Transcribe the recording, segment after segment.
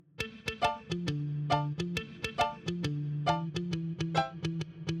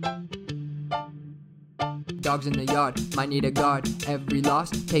Dogs in the yard, might need a guard. Every loss,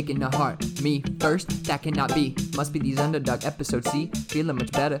 taken to heart. Me first, that cannot be. Must be these underdog episodes, see? Feeling much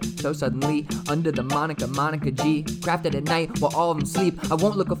better, so suddenly. Under the moniker, Monica G. Crafted at night while all of them sleep. I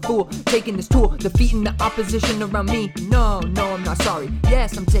won't look a fool, taking this tool. Defeating the opposition around me. No, I'm not sorry.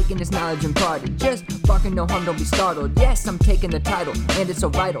 Yes, I'm taking this knowledge imparted. Just barking no harm, don't be startled. Yes, I'm taking the title, and it's so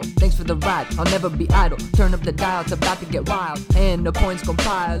vital. Thanks for the ride, I'll never be idle. Turn up the dial, it's about to get wild. And the points gon'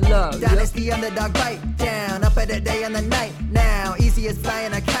 pile up. Dynasty underdog bite down, up at the day and the night. Now, easy as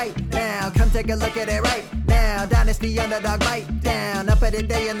flying a kite. Now, come take a look at it right now. Dynasty underdog bite down, up at the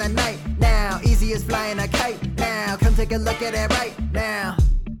day and the night. Now, easy as flying a kite. Now, come take a look at it right now.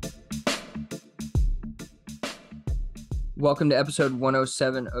 Welcome to episode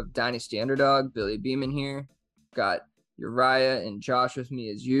 107 of Dynasty Underdog. Billy Beeman here. Got Uriah and Josh with me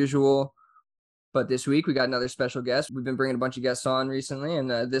as usual. But this week we got another special guest. We've been bringing a bunch of guests on recently.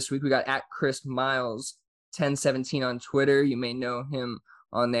 And this week we got at Chris Miles 1017 on Twitter. You may know him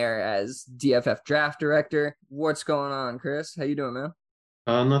on there as DFF Draft Director. What's going on, Chris? How you doing,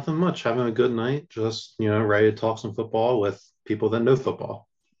 man? Nothing much. Having a good night. Just, ready to talk some football with people that know football.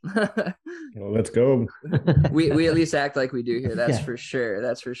 Well, let's go. we at least act like we do here. That's for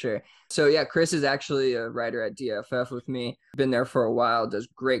sure. So yeah, Chris is actually a writer at DFF with me. Been there for a while, does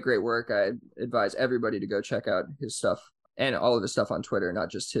great work. I advise everybody to go check out his stuff and all of his stuff on Twitter,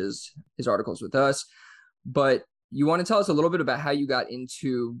 not just his articles with us. But you want to tell us a little bit about how you got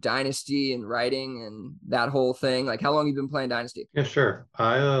into Dynasty and writing and that whole thing? Like, how long have you been playing Dynasty? Yeah, sure.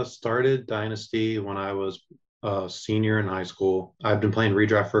 I started Dynasty when I was a senior in high school. I've been playing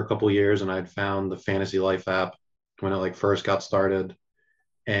Redraft for a couple of years, and I'd found the Fantasy Life app when it first got started.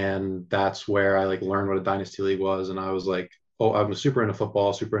 And that's where I learned what a Dynasty League was. And I was like, oh, I'm super into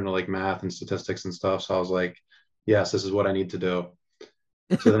football, super into math and statistics and stuff. So I was like, yes, this is what I need to do.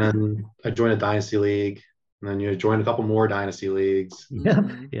 So then I joined a Dynasty League. And then you joined a couple more Dynasty Leagues.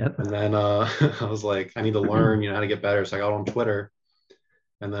 Yep. And then I was like, I need to learn, how to get better. So I got on Twitter.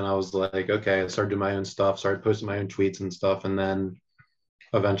 And then I was like, okay, I started doing my own stuff, started posting my own tweets and stuff. And then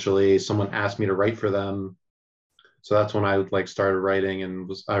eventually someone asked me to write for them. So that's when I started writing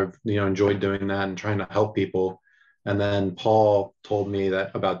and I enjoyed doing that and trying to help people. And then Paul told me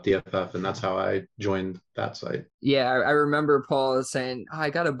that about DFF, and that's how I joined that site. Yeah, I remember Paul saying,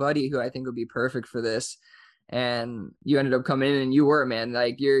 I got a buddy who I think would be perfect for this. And you ended up coming in, and you were, man,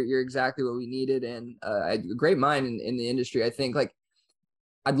 you're exactly what we needed. And a great mind in the industry. I think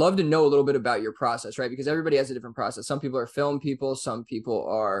I'd love to know a little bit about your process, right? Because everybody has a different process. Some people are film people, some people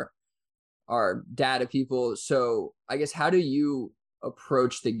are data people. So I guess, how do you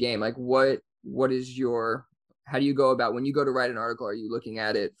approach the game? How do you go about when you go to write an article? Are you looking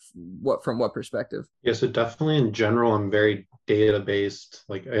at it from what perspective? Yeah, so definitely in general, I'm very data-based,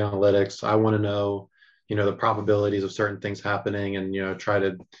 analytics. I want to know, the probabilities of certain things happening and, try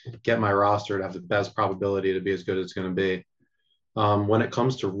to get my roster to have the best probability to be as good as it's going to be. When it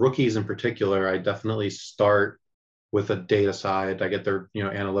comes to rookies in particular, I definitely start with a data side. I get their,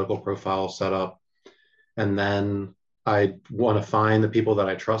 analytical profile set up. And then I want to find the people that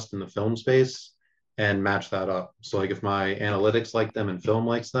I trust in the film space and match that up. So if my analytics like them and film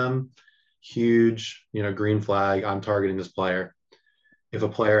likes them, huge, green flag, I'm targeting this player. If a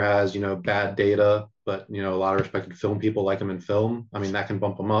player has, bad data, but, a lot of respected film people like them in film, that can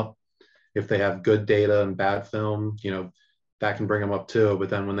bump them up. If they have good data and bad film, that can bring them up too. But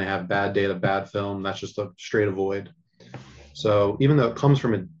then when they have bad data, bad film, that's just a straight avoid. So even though it comes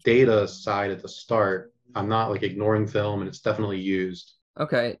from a data side at the start, I'm not ignoring film, and it's definitely used.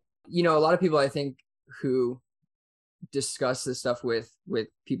 Okay. A lot of people, I think, who discuss this stuff with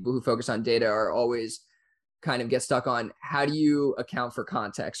people who focus on data are always kind of get stuck on, how do you account for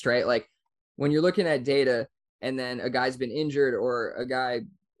context, right? When you're looking at data and then a guy's been injured or a guy,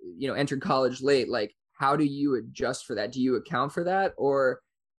 entered college late, how do you adjust for that? Do you account for that? Or,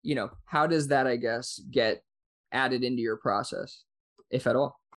 how does that, I guess, get added into your process, if at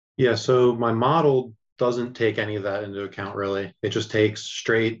all? Yeah, so my model doesn't take any of that into account, really. It just takes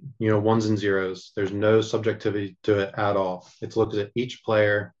straight, ones and zeros. There's no subjectivity to it at all. It looks at each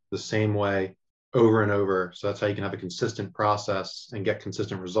player the same way over and over. So that's how you can have a consistent process and get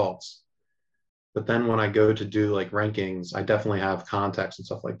consistent results. But then when I go to do rankings, I definitely have context and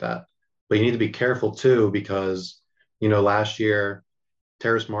stuff like that. But you need to be careful too, because, last year,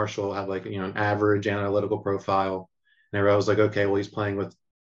 Terrace Marshall had an average analytical profile. And everybody was like, okay, well, he's playing with,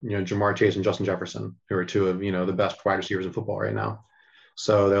 Jamar Chase and Justin Jefferson, who are two of, the best wide receivers in football right now.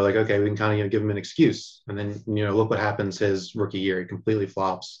 So they're like, okay, we can kind of give him an excuse. And then, look what happens his rookie year. He completely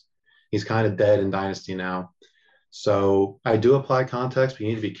flops. He's kind of dead in Dynasty now. So I do apply context, but you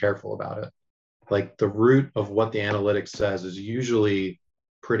need to be careful about it. like the root of what the analytics says is usually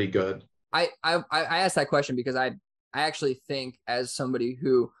pretty good. I asked that question because I actually think, as somebody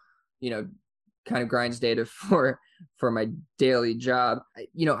who, kind of grinds data for my daily job,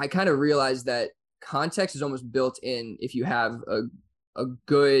 I kind of realized that context is almost built in if you have a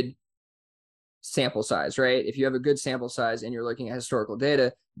good sample size, right? If you have a good sample size and you're looking at historical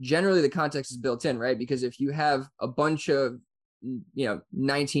data, generally the context is built in, right? Because if you have a bunch of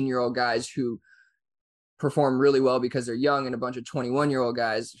 19-year-old guys who perform really well because they're young, and a bunch of 21-year-old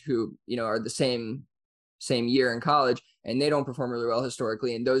guys who are the same year in college and they don't perform really well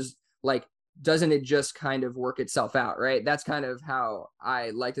historically, and those, like, doesn't it just kind of work itself out, right? That's kind of how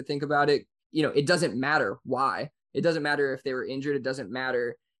I like to think about it. It doesn't matter why. It doesn't matter if they were injured. It doesn't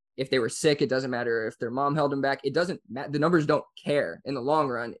matter if they were sick. It doesn't matter if their mom held them back. It doesn't matter. The numbers don't care in the long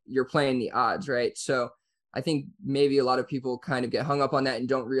run. You're playing the odds, right? So I think maybe a lot of people kind of get hung up on that and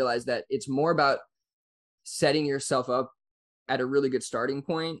don't realize that it's more about setting yourself up at a really good starting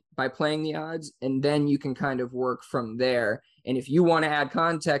point by playing the odds, and then you can kind of work from there. And if you want to add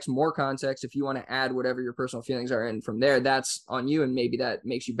more context, if you want to add whatever your personal feelings are in from there, that's on you, and maybe that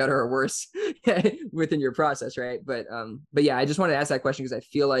makes you better or worse within your process, right? But yeah, I just wanted to ask that question because I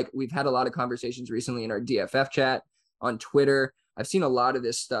feel like we've had a lot of conversations recently in our DFF chat, on Twitter. I've seen a lot of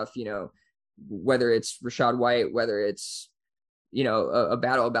this stuff, whether it's Rachaad White, whether it's a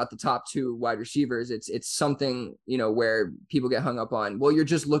battle about the top two wide receivers. It's something, where people get hung up on, well, you're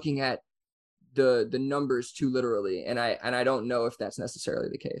just looking at the numbers too literally. And I don't know if that's necessarily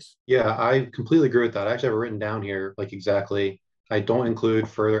the case. Yeah, I completely agree with that. I actually have it written down here, like, exactly. I don't include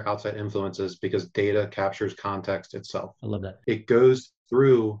further outside influences because data captures context itself. I love that. It goes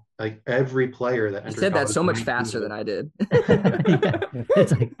through, like, every player that you said that so much faster than I did. Yeah,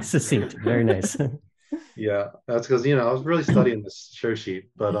 it's like succinct. Very nice. Yeah, that's because I was really studying this show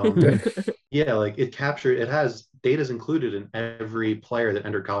sheet, but yeah, like, it has data's included in every player that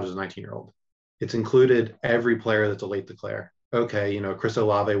entered college as a 19-year-old. It's included every player that's a late declare. Okay, Chris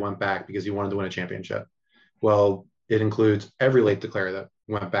Olave went back because he wanted to win a championship. Well, it includes every late declare that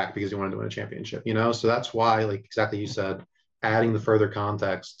went back because he wanted to win a championship. So that's why, like exactly you said, adding the further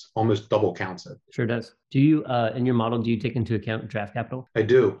context almost double counts it. Sure does. Do you, in your model, do you take into account draft capital? I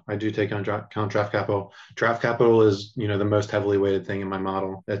do take on draft capital. Draft capital is, the most heavily weighted thing in my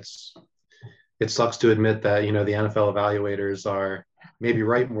model. It sucks to admit that, the NFL evaluators are maybe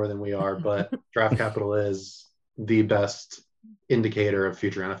right more than we are, but draft capital is the best indicator of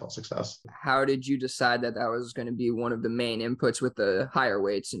future NFL success. How did you decide that was going to be one of the main inputs with the higher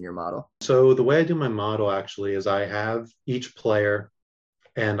weights in your model? So the way I do my model actually is I have each player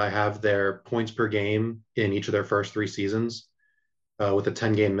and I have their points per game in each of their first 3 seasons with a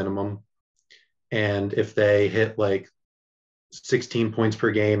 10-game minimum. And if they hit like 16 points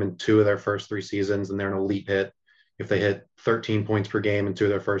per game in 2 of their first 3 seasons, then they're an elite hit. If they hit 13 points per game in 2 of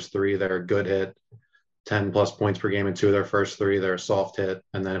their first 3, they're a good hit. 10 plus points per game in 2 of their first 3, they're a soft hit.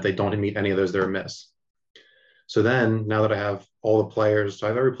 And then if they don't meet any of those, they're a miss. So then, now that I have all the players, so I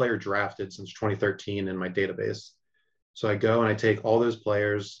have every player drafted since 2013 in my database. So I go and I take all those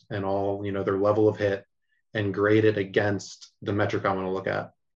players and all, their level of hit and grade it against the metric I want to look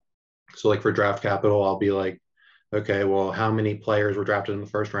at. So like for draft capital, I'll be like, okay, well, how many players were drafted in the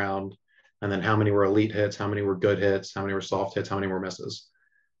first round? And then how many were elite hits? How many were good hits? How many were soft hits? How many were misses?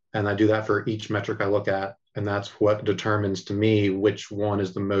 And I do that for each metric I look at. And that's what determines to me which one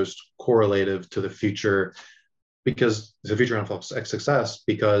is the most correlative to the future, because the future NFL success,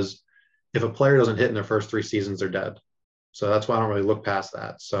 because if a player doesn't hit in their first 3 seasons, they're dead. So that's why I don't really look past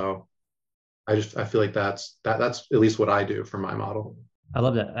that. So I feel like that's at least what I do for my model. I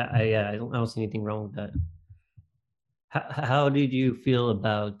love that. I don't see anything wrong with that. How did you feel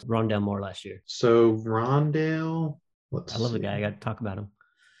about Rondale Moore last year? So Rondale, I love the guy. I got to talk about him.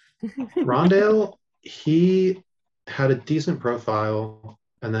 Rondale, he had a decent profile,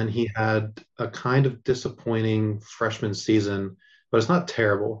 and then he had a kind of disappointing freshman season, but it's not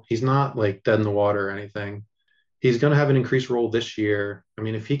terrible. He's not like dead in the water or anything. He's going to have an increased role this year. I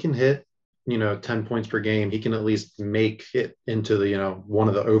mean, if he can hit, 10 points per game, he can at least make it into the, one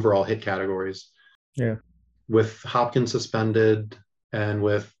of the overall hit categories. Yeah. With Hopkins suspended and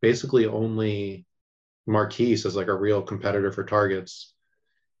with basically only Marquise as like a real competitor for targets,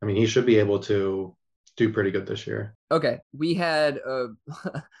 I mean, he should be able to do pretty good this year. Okay, we had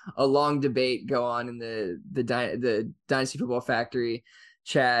a long debate go on in the Dynasty Football Factory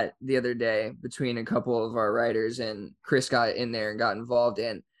chat the other day between a couple of our writers, and Chris got in there and got involved.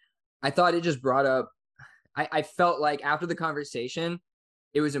 And I thought it just brought up, I felt like after the conversation,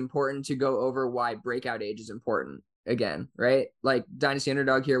 it was important to go over why breakout age is important. again, right? Like Dynasty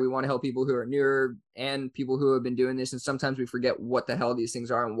Underdog here, we want to help people who are newer and people who have been doing this. And sometimes we forget what the hell these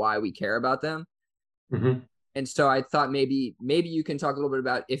things are and why we care about them. Mm-hmm. And so I thought maybe you can talk a little bit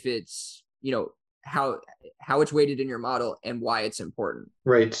about if it's, how it's weighted in your model and why it's important.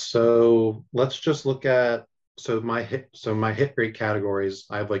 Right. So let's just look at my hit rate categories.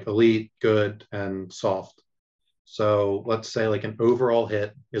 I have like elite, good, and soft. So let's say like an overall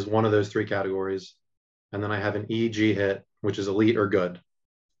hit is one of those three categories. And then I have an EG hit, which is elite or good.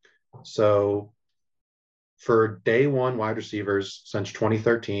 So for day one wide receivers since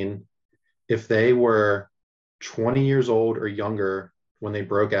 2013, if they were 20 years old or younger when they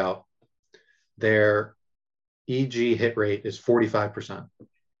broke out, their EG hit rate is 45%.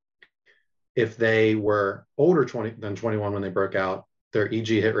 If they were older than 21 when they broke out, their EG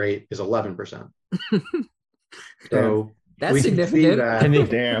hit rate is 11%. So that's we significant. can see that. I mean,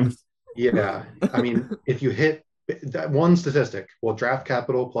 damn. Yeah. I mean, if you hit that one statistic, well, draft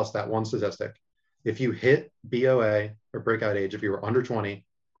capital plus that one statistic, if you hit BOA or breakout age, if you were under 20,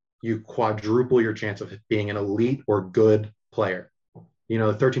 you quadruple your chance of being an elite or good player.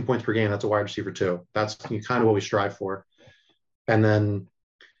 13 points per game, that's a wide receiver too. That's kind of what we strive for. And then,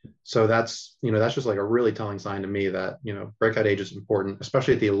 so that's just like a really telling sign to me that, breakout age is important,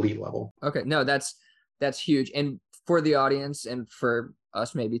 especially at the elite level. Okay. No, that's huge. And for the audience and for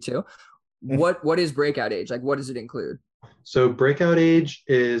us maybe too, what is breakout age? Like, what does it include? So breakout age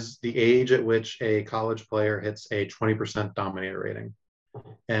is the age at which a college player hits a 20% dominator rating.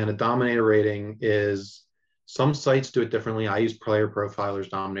 And a dominator rating is, some sites do it differently. I use Player Profiler's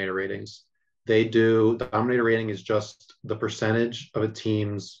dominator ratings. The dominator rating is just the percentage of a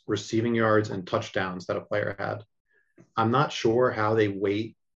team's receiving yards and touchdowns that a player had. I'm not sure how they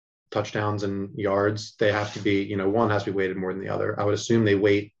weight touchdowns and yards. They have to be, one has to be weighted more than the other. I would assume they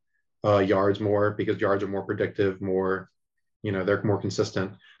weight yards more because yards are more predictive, more, they're more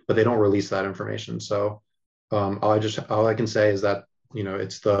consistent, but they don't release that information. So all I can say is that,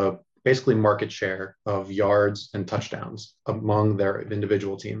 it's the basically market share of yards and touchdowns among their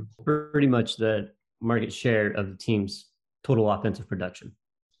individual team. Pretty much the market share of the team's total offensive production.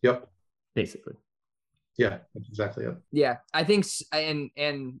 Yep. Basically. Yeah, that's exactly it. Yeah, I think,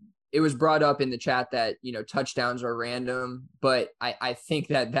 and it was brought up in the chat that, touchdowns are random, but I think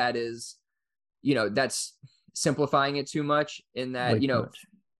that is, that's simplifying it too much in that,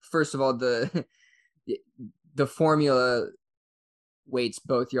 first of all, the formula weights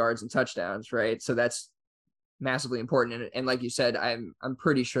both yards and touchdowns, right? So that's massively important. And like you said, I'm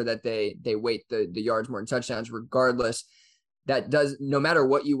pretty sure that they weight the yards more than touchdowns regardless. That does, no matter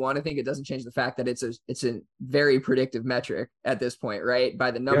what you want to think, it doesn't change the fact that it's a very predictive metric at this point, right?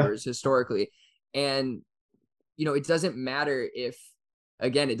 By the numbers historically. And, it doesn't matter if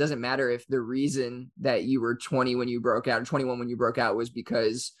the reason that you were 20 when you broke out or 21 when you broke out was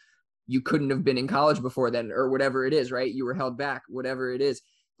because you couldn't have been in college before then or whatever it is, right? You were held back, whatever it is.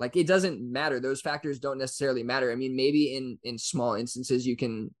 Like, it doesn't matter. Those factors don't necessarily matter. I mean, maybe in small instances you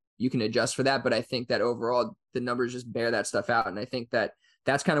can adjust for that, but I think that overall the numbers just bear that stuff out. And I think that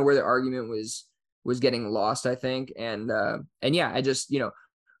that's kind of where the argument was getting lost, I think. And yeah, I just,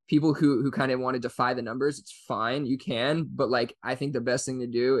 people who kind of want to defy the numbers, it's fine. You can, but like, I think the best thing to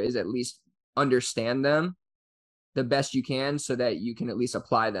do is at least understand them the best you can so that you can at least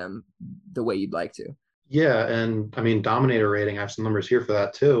apply them the way you'd like to. Yeah. And I mean, dominator rating, I have some numbers here for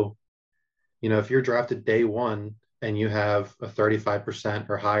that too. If you're drafted day one and you have a 35%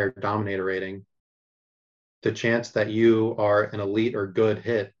 or higher dominator rating, the chance that you are an elite or good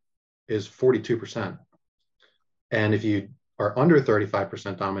hit is 42%. And if you are under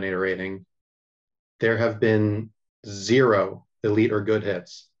 35% dominator rating, there have been 0 elite or good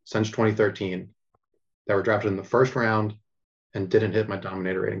hits since 2013 that were drafted in the first round and didn't hit my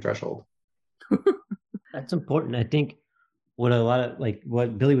dominator rating threshold. That's important. I think what a lot of, like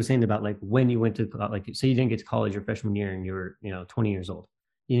what Billy was saying about like when you went to, like, say you didn't get to college your freshman year and you were, 20 years old.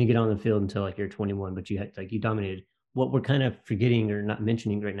 You didn't get on the field until like you're 21, but you had, like, you dominated. What we're kind of forgetting or not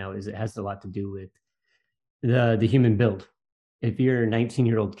mentioning right now is it has a lot to do with the human build. If you're a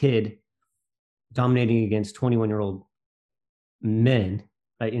 19-year-old kid dominating against 21-year-old men,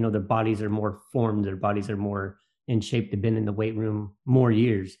 right? Their bodies are more formed, their bodies are more in shape, they've been in the weight room more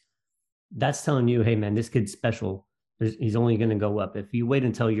years. That's telling you, hey man, this kid's special. He's only going to go up. If you wait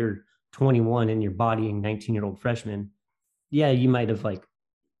until you're 21 and you're bodying 19-year-old freshman, yeah, you might have like,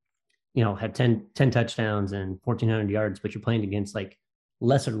 had 10 touchdowns and 1,400 yards, but you're playing against like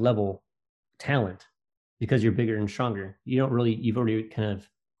lesser level talent because you're bigger and stronger. You've already kind of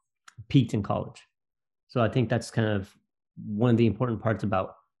peaked in college. So I think that's kind of one of the important parts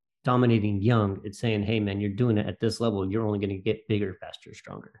about dominating young. It's saying, hey, man, you're doing it at this level. You're only going to get bigger, faster,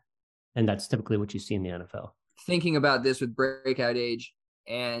 stronger. And that's typically what you see in the NFL. Thinking about this with breakout age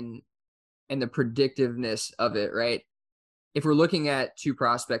and the predictiveness of it, right? If we're looking at two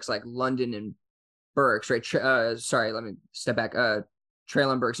prospects like London and Burks, right? Sorry, let me step back.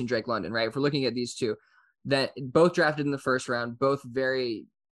 Treylon Burks and Drake London, right? If we're looking at these two, that both drafted in the first round, both very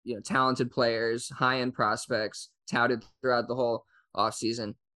talented players, high-end prospects, touted throughout the whole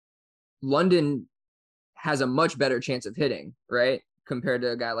offseason. London has a much better chance of hitting, right, compared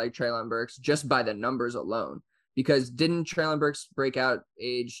to a guy like Treylon Burks, just by the numbers alone. Because didn't Treylon Burks break out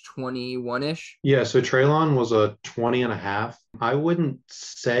age 21-ish? Yeah, so Treylon was a 20 and a half. I wouldn't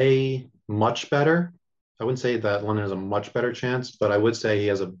say much better. I wouldn't say that London has a much better chance, but I would say he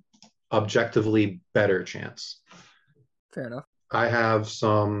has a objectively better chance. Fair enough. I have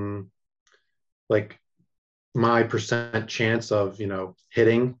some, like, my percent chance of,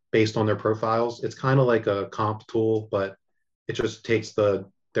 hitting based on their profiles. It's kind of like a comp tool, but it just takes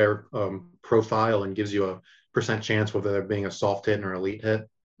their profile and gives you a percent chance whether they're being a soft hit or elite hit.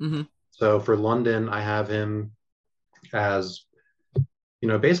 Mm-hmm. So for London, I have him as,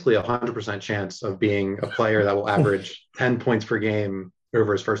 basically 100% chance of being a player that will average 10 points per game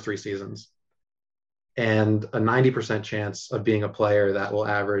over his first 3 seasons, and a 90% chance of being a player that will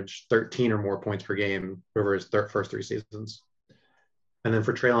average 13 or more points per game over his first 3 seasons. And then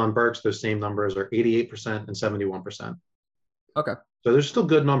for Treylon Burks, those same numbers are 88% and 71%. Okay. So there's still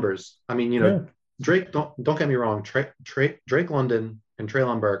good numbers. I mean, Drake, don't get me wrong. Drake London and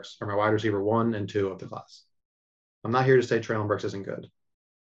Treylon Burks are my wide receiver 1 and 2 of the class. I'm not here to say Treylon Burks isn't good.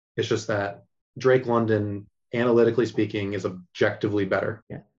 It's just that Drake London, analytically speaking, is objectively better.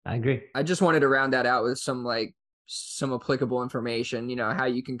 Yeah, I agree. I just wanted to round that out with some applicable information, how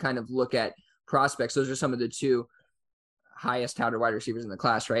you can kind of look at prospects. Those are some of the 2 highest touted wide receivers in the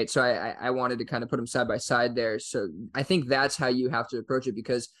class, right? So I wanted to kind of put them side by side there. So I think that's how you have to approach it,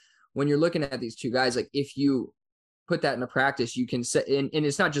 because when you're looking at these 2 guys, like if you put that into practice, you can set, and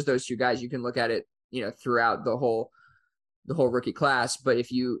it's not just those 2 guys, you can look at it, throughout the whole rookie class. But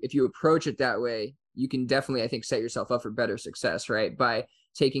if you approach it that way, you can definitely, I think, set yourself up for better success, right? By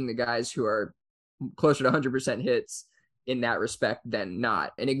taking the guys who are closer to 100% hits in that respect than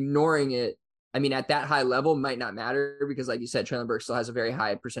not, and ignoring it. I mean, at that high level might not matter, because like you said, Treylon Burks still has a very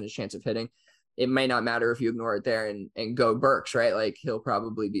high percentage chance of hitting. It may not matter if you ignore it there and go Burks, right? Like he'll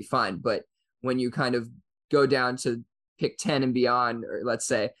probably be fine. But when you kind of go down to pick 10 and beyond, or let's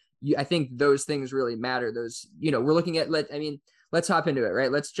say, I think those things really matter. Those, we're looking at, let's hop into it,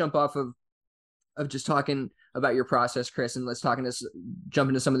 right? Let's jump off of just talking about your process, Chris, and let's jump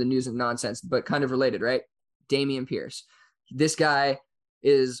into some of the news and nonsense, but kind of related, right? Dameon Pierce. This guy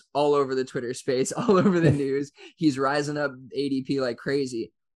is all over the Twitter space, all over the news. He's rising up ADP like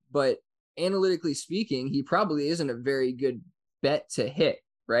crazy, but analytically speaking, he probably isn't a very good bet to hit,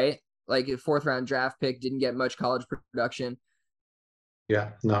 right? Like a 4th round draft pick, didn't get much college production.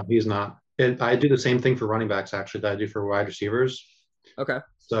 Yeah, no, he's not. And I do the same thing for running backs, actually, that I do for wide receivers. Okay.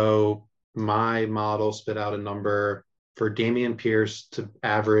 So my model spit out a number for Dameon Pierce to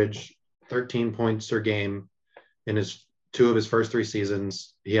average 13 points per game in 2 of his first 3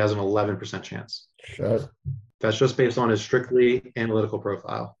 seasons. He has an 11% chance. Shut. That's just based on his strictly analytical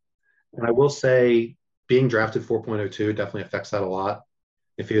profile. And I will say, being drafted 4.02 definitely affects that a lot.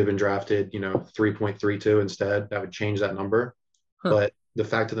 If he had been drafted, 3.32 instead, that would change that number. Huh. But the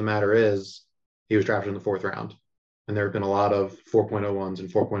fact of the matter is, he was drafted in the 4th round. And there have been a lot of 4.01s and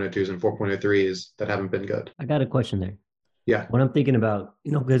 4.02s and 4.03s that haven't been good. I got a question there. Yeah. What I'm thinking about,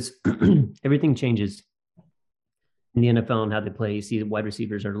 because everything changes in the NFL and how they play. You see the wide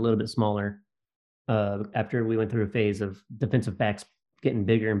receivers are a little bit smaller. After we went through a phase of defensive backs getting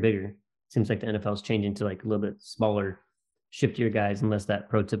bigger and bigger, seems like the NFL is changing to like a little bit smaller, shiftier guys, unless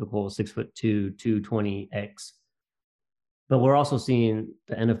that prototypical 6'2", 220X. But we're also seeing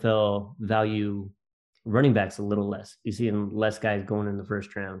the NFL value running backs a little less. You see less guys going in the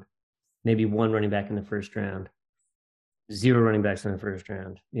first round, maybe 1 running back in the first round, 0 running backs in the first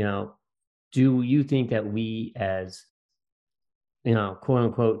round. Do you think that we as, quote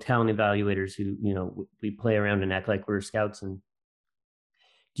unquote talent evaluators who, we play around and act like we're scouts, and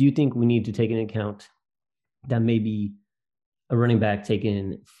do you think we need to take into account that maybe a running back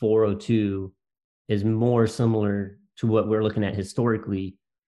taken 402 is more similar to what we're looking at historically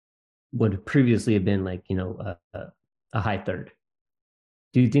would previously have been like, a high 3rd?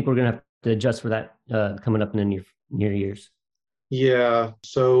 Do you think we're going to have to adjust for that coming up in the near years? Yeah,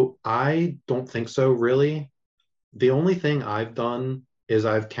 so I don't think so, really. The only thing I've done is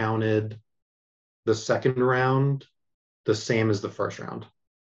I've counted the 2nd round the same as the 1st round.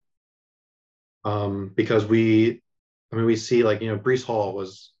 Because we see like, Brees Hall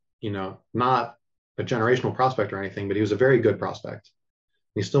was, not a generational prospect or anything, but he was a very good prospect.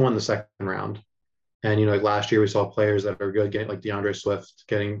 He still won the second round. And, like last year we saw players that are good, getting like DeAndre Swift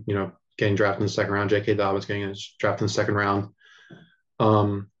getting drafted in the second round, J.K. Dobbins getting drafted in the second round.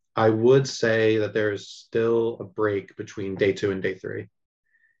 I would say that there is still a break between day 2 and day 3.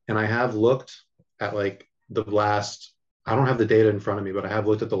 And I have looked at like I don't have the data in front of me, but I have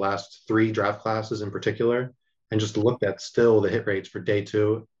looked at the last 3 draft classes in particular and just looked at still the hit rates for day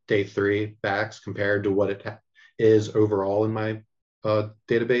 2, day 3 backs compared to what it is overall in my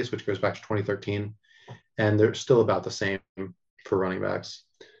database, which goes back to 2013. And they're still about the same for running backs.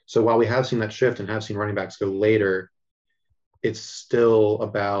 So while we have seen that shift and have seen running backs go later, it's still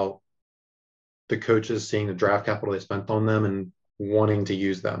about the coaches seeing the draft capital they spent on them and wanting to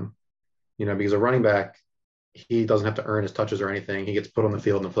use them. Because a running back, he doesn't have to earn his touches or anything. He gets put on the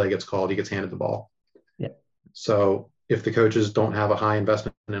field and the play gets called. He gets handed the ball. Yeah. So if the coaches don't have a high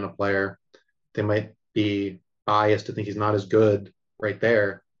investment in a player, they might be biased to think he's not as good right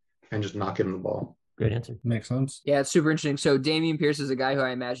there and just not give him the ball. Great answer. Makes sense. Yeah, it's super interesting. So Dameon Pierce is a guy who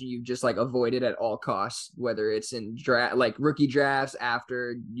I imagine you've just like avoided at all costs, whether it's in draft, like rookie drafts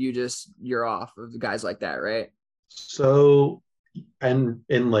after you're off of guys like that, right? So, and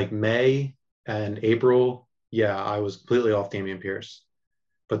in like May and April, yeah, I was completely off Dameon Pierce.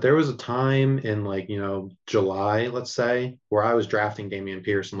 But there was a time in like, July, let's say, where I was drafting Dameon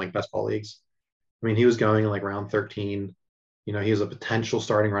Pierce in like best ball leagues. I mean, he was going in like round 13. He was a potential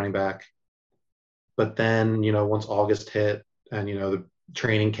starting running back. But then, once August hit and, the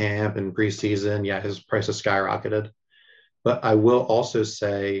training camp and preseason, yeah, his price has skyrocketed. But I will also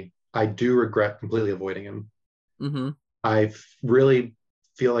say I do regret completely avoiding him. Mm-hmm. I really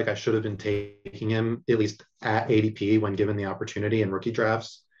feel like I should have been taking him at least at ADP when given the opportunity in rookie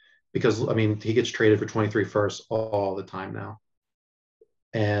drafts, because, I mean, he gets traded for 23 firsts all the time now.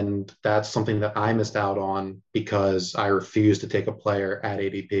 And that's something that I missed out on because I refused to take a player at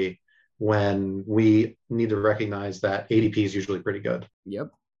ADP, when we need to recognize that ADP is usually pretty good. Yep.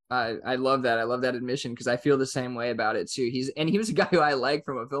 I love that. I love that admission because I feel the same way about it too. He was a guy who I like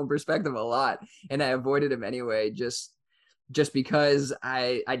from a film perspective a lot, and I avoided him anyway, just because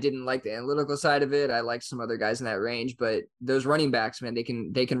I didn't like the analytical side of it. I liked some other guys in that range, but those running backs, man, they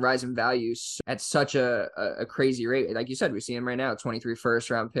can rise in value at such a crazy rate. Like you said, we see him right now, 23 first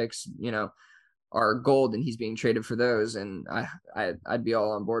round picks, are gold, and he's being traded for those. And I'd be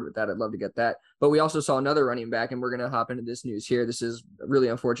all on board with that. I'd love to get that. But we also saw another running back, and we're going to hop into this news here. This is really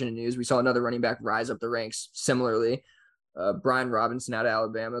unfortunate news. We saw another running back rise up the ranks similarly. Brian Robinson out of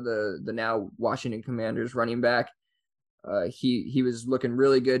Alabama, the now Washington Commanders running back. He was looking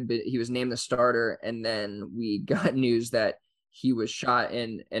really good, but he was named the starter. And then we got news that he was shot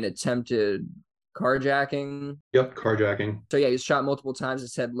in an attempted carjacking. Yep, carjacking. So yeah, he was shot multiple times.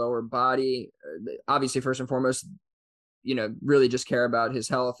 His head, lower body. Obviously, first and foremost, really just care about his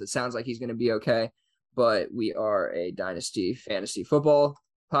health. It sounds like he's going to be okay. But we are a Dynasty Fantasy Football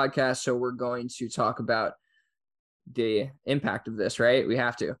podcast, so we're going to talk about the impact of this, right? We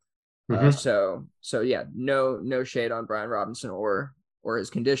have to. Mm-hmm. So yeah, no shade on Brian Robinson or his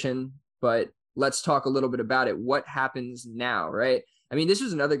condition, but let's talk a little bit about it. What happens now, right? I mean, this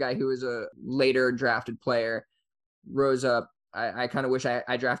was another guy who was a later drafted player, rose up. I kind of wish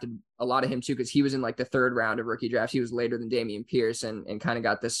I drafted a lot of him too, because he was in like the 3rd round of rookie drafts. He was later than Dameon Pierce and kind of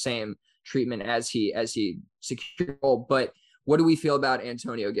got the same treatment as he secured. But what do we feel about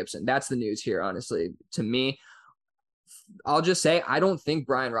Antonio Gibson? That's the news here, honestly. To me, I'll just say I don't think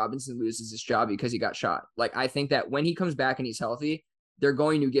Brian Robinson loses his job because he got shot. Like, I think that when he comes back and he's healthy, they're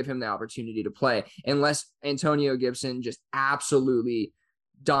going to give him the opportunity to play, unless Antonio Gibson just absolutely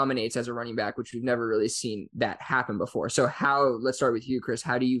dominates as a running back, which we've never really seen that happen before. So let's start with you, Chris.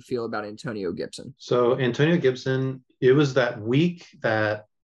 How do you feel about Antonio Gibson? So Antonio Gibson, it was that week that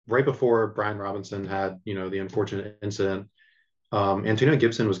right before Brian Robinson had, the unfortunate incident, Antonio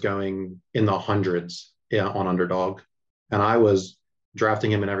Gibson was going in the hundreds on Underdog. And I was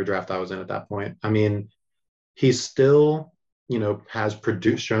drafting him in every draft I was in at that point. I mean, he's still, has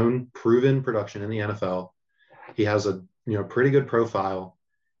proven production in the NFL. He has a, pretty good profile.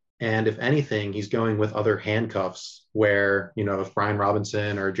 And if anything, he's going with other handcuffs where, if Brian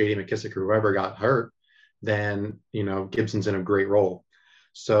Robinson or JD McKissick or whoever got hurt, then, Gibson's in a great role.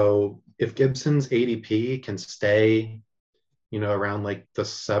 So if Gibson's ADP can stay, around like the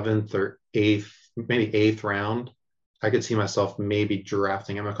 7th or 8th, maybe 8th round, I could see myself maybe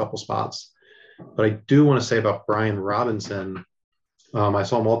drafting him a couple spots. But I do want to say about Brian Robinson, I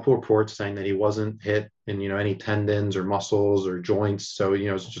saw multiple reports saying that he wasn't hit in, any tendons or muscles or joints. So,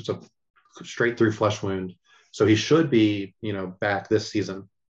 it's just a straight through flesh wound. So he should be, back this season.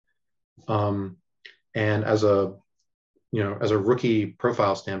 And as a rookie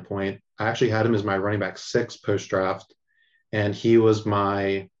profile standpoint, I actually had him as my running back 6 post draft. And he was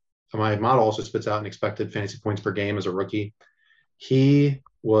my model also spits out an expected fantasy points per game as a rookie. He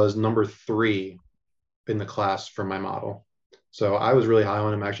was number 3 in the class for my model. So I was really high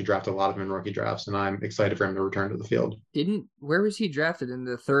on him. I actually drafted a lot of him in rookie drafts, and I'm excited for him to return to the field. Where was he drafted in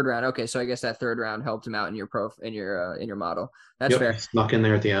the 3rd round? Okay, so I guess that 3rd round helped him out in your model. That's fair. Snuck in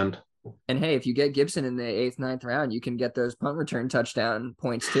there at the end. And hey, if you get Gibson in the 8th, 9th round, you can get those punt return touchdown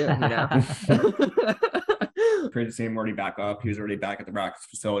points too. Great to see him already back up. He was already back at the practice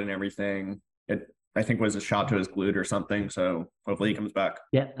facility and everything. It, I think, was a shot to his glute or something. So hopefully he comes back.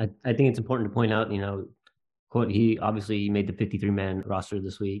 Yeah, I think it's important to point out, quote, he obviously made the 53-man roster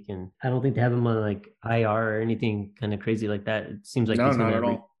this week, and I don't think they have him on like IR or anything kind of crazy like that. It seems like not at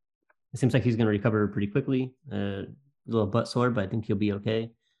all. It seems like he's going to recover pretty quickly. A little butt sore, but I think he'll be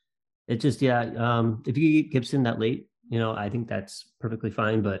okay. It's just, if you get Gibson that late, I think that's perfectly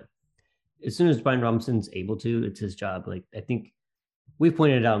fine. But as soon as Brian Robinson's able to, it's his job. Like, I think we've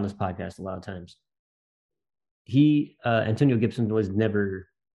pointed it out on this podcast a lot of times. Antonio Gibson was never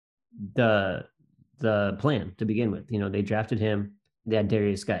the plan to begin with. They drafted him. They had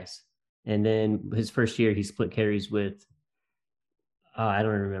Darius Geis. And then his first year, he split carries with, I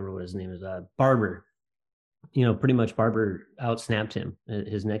don't remember what his name is, Barber. Pretty much Barber outsnapped him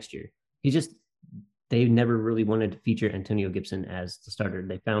his next year. They never really wanted to feature Antonio Gibson as the starter.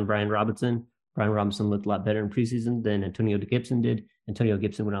 They found Brian Robinson. Brian Robinson looked a lot better in preseason than Antonio Gibson did. Antonio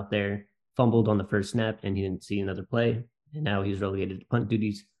Gibson went out there, fumbled on the first snap, and he didn't see another play. And now he's relegated to punt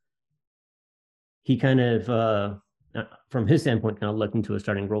duties. He kind of, from his standpoint, kind of looked into a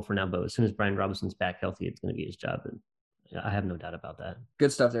starting role for now. But as soon as Brian Robinson's back healthy, it's going to be his job. And I have no doubt about that.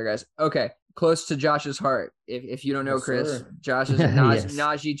 Good stuff there, guys. Okay, close to Josh's heart. If you don't know, Yes, Chris, sir. Josh is a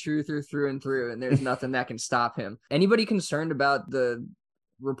Najee true through and through, and there's nothing that can stop him. Anybody concerned about the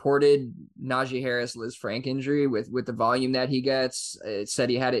reported Najee Harris Liz Frank injury with the volume that he gets? It said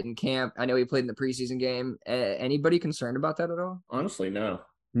he had it in camp. I know he played in the preseason game. Anybody concerned about that at all? Honestly, no.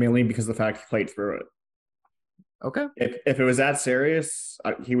 Mainly because of the fact he played through it. Okay. If it was that serious,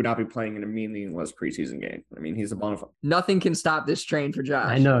 he would not be playing in a meaningless preseason game. I mean, he's a bona fide. Nothing can stop this train for Josh.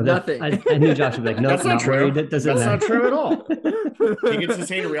 I know. Nothing. I knew Josh would be like, no, That's not true. worried. That doesn't That's matter. not true at all. He gets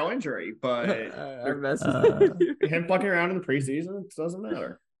sustained a real injury, but I'm messing with you. him fucking around in the preseason, it doesn't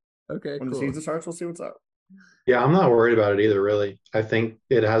matter. Okay, When cool. the season starts, we'll see what's up. Yeah, I'm not worried about it either, really. I think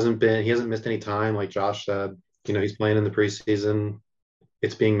he hasn't missed any time, like Josh said. He's playing in the preseason.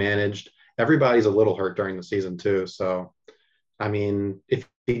 It's being managed. Everybody's a little hurt during the season too. So, I mean, if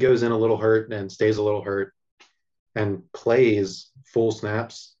he goes in a little hurt and stays a little hurt and plays full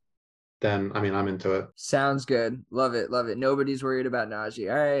snaps, then, I mean, I'm into it. Sounds good. Love it. Love it. Nobody's worried about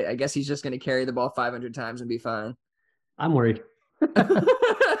Najee. All right. I guess he's just going to carry the ball 500 times and be fine. I'm worried.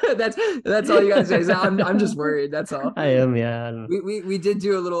 That's all you got to say. So I'm just worried. That's all. I am. Yeah. I don't know. We did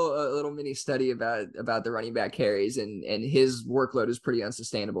do a little mini study about the running back carries, and his workload is pretty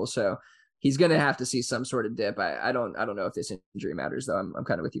unsustainable. So he's going to have to see some sort of dip. I don't know if this injury matters though. I'm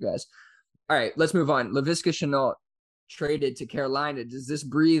kind of with you guys. All right, let's move on. Laviska Shenault traded to Carolina. Does this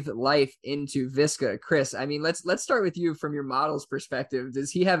breathe life into Viska? Chris, I mean, let's start with you from your model's perspective. Does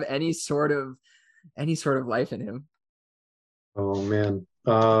he have any sort of life in him? Oh man,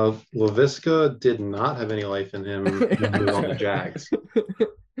 Laviska did not have any life in him when he was on the Jags,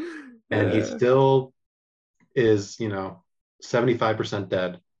 and he still is, 75%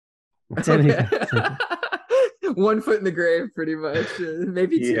 dead. 75%. 1 foot in the grave, pretty much.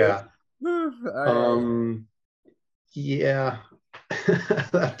 Maybe two. Yeah. All right. Yeah.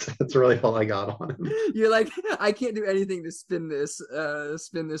 That's really all I got on him. You're like, I can't do anything to spin this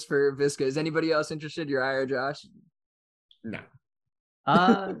for Viska. Is anybody else interested? Your eye or Josh? No.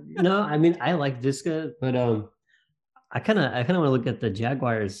 No, I mean, I like Viska, but I kind of want to look at the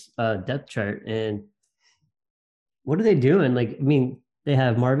Jaguars depth chart, and what are they doing? Like, I mean, they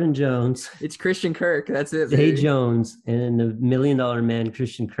have Marvin Jones. It's Christian Kirk. That's it. Zay baby. Jones and the $1 million man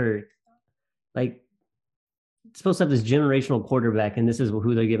Christian Kirk. Like, it's supposed to have this generational quarterback, and this is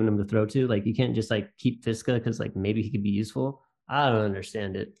who they're giving him to throw to. Like, you can't just like keep Viska because like maybe he could be useful. I don't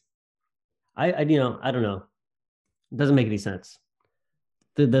understand it. I don't know. It doesn't make any sense.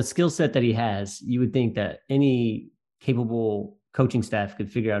 The skill set that he has, you would think that any capable coaching staff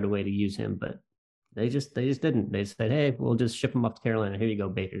could figure out a way to use him, but they just didn't. They said, hey, we'll just ship him up to Carolina. Here you go,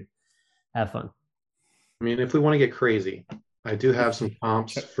 Baker. Have fun. I mean, if we want to get crazy, I do have some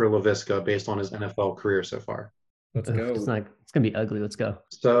comps for Laviska based on his NFL career so far. Let's go. It's gonna be ugly. Let's go.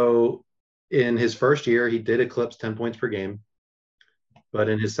 So In his first year, he did eclipse 10 points per game, but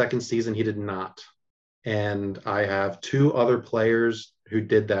in his second season, he did not. And I have two other players who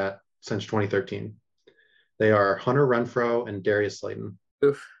did that since 2013. They are Hunter Renfrow and Darius Slayton.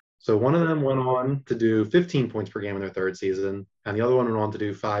 Oof. So one of them went on to do 15 points per game in their third season, and the other one went on to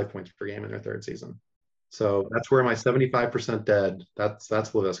do 5 points per game in their third season. So that's where my 75% dead. That's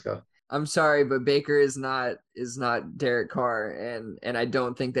Laviska. I'm sorry, but Baker is not Derek Carr, and I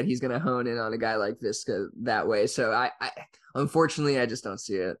don't think that he's going to hone in on a guy like Viska that way. So I unfortunately I just don't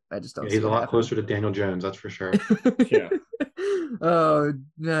see it. I just don't. Yeah, see he's a lot happening. closer to Daniel Jones, that's for sure. Yeah. Oh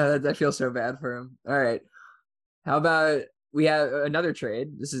no, I feel so bad for him. All right, how about we have another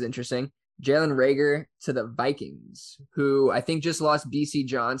trade? This is interesting. Jalen Reagor to the Vikings, who I think just lost BC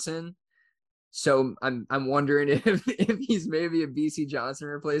Johnson. So I'm wondering if he's maybe a BC Johnson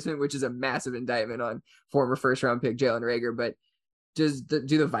replacement, which is a massive indictment on former first round pick Jalen Reagor. But do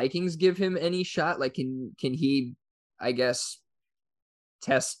the Vikings give him any shot? Like, can he, I guess,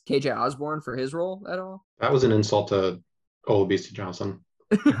 test KJ Osborne for his role at all? That was an insult to old BC Johnson.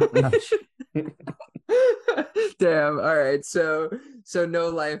 Damn. All right. So no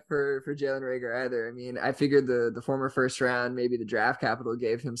life for Jalen Reagor either. I mean, I figured the former first round, maybe the draft capital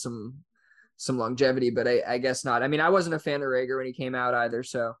gave him some longevity, but I guess not. I mean, I wasn't a fan of Reagor when he came out either.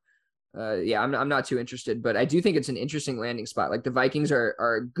 So yeah, I'm not too interested, but I do think it's an interesting landing spot. Like the Vikings are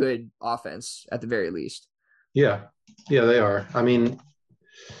a good offense at the very least. Yeah, they are. I mean,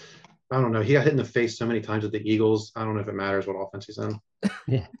 I don't know. He got hit in the face so many times with the Eagles. I don't know if it matters what offense he's in.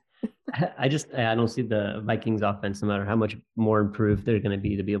 Yeah. I don't see the Vikings offense, no matter how much more improved they're going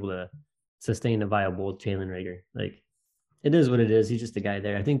to be able to sustain a viable Jalen Reagor. Like, it is what it is. He's just a guy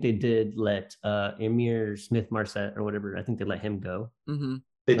there. I think they did let Emir Smith-Marset or whatever. I think they let him go. Mm-hmm.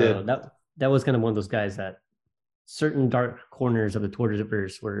 They did. That was kind of one of those guys that certain dark corners of the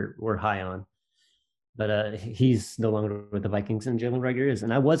Twitter-verse were high on. But he's no longer with the Vikings, and Jalen Reagor is.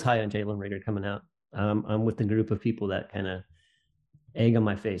 And I was high on Jalen Reagor coming out. I'm with the group of people that kind of egg on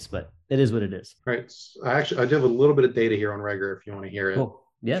my face, but it is what it is. Right. I do have a little bit of data here on Reagor if you want to hear it. Cool.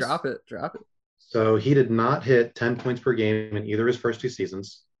 Yes. Drop it. So he did not hit 10 points per game in either of his first two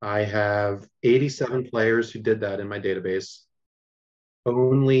seasons. I have 87 players who did that in my database.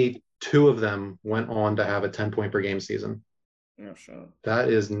 Only 2 of them went on to have a 10-point per game season. Yeah, sure. That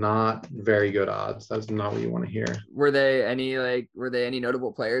is not very good odds. That's not what you want to hear. Were they any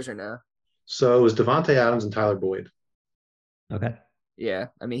notable players or no? So it was Devontae Adams and Tyler Boyd. Okay. Yeah.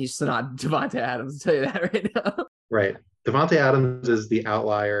 I mean, he's still not Devontae Adams, I'll tell you that right now. Right. Devontae Adams is the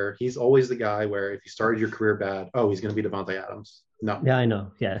outlier. He's always the guy where if you started your career bad, he's going to be Devontae Adams. No. Yeah, I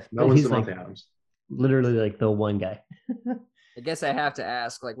know. Yeah. No one's He's Devontae like, Adams. literally like the one guy. I guess I have to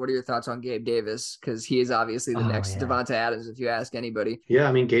ask, like, what are your thoughts on Gabe Davis? Because he is obviously the next Devontae Adams, if you ask anybody. Yeah,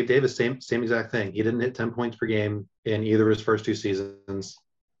 I mean, Gabe Davis, same exact thing. He didn't hit 10 points per game in either of his first 2 seasons.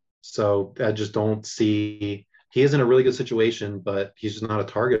 So I just don't see – he is in a really good situation, but he's just not a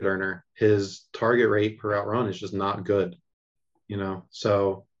target earner. His target rate per outrun is just not good,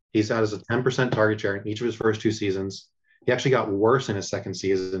 So he's had a 10% target share in each of his first 2 seasons. He actually got worse in his second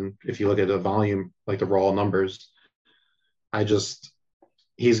season if you look at the volume, like the raw numbers. He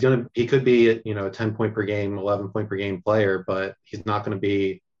could be a 10-point per game, 11-point per game player, but he's not going to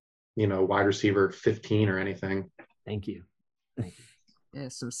be, wide receiver 15 or anything. Thank you. Yeah,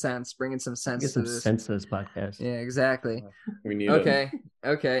 some sense, bringing some sense Get to some this. sense to this podcast. Yeah, exactly. We need Okay.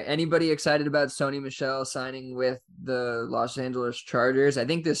 Anybody excited about Sony Michel signing with the Los Angeles Chargers? I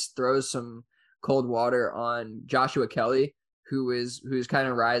think this throws some cold water on Joshua Kelly, who's kind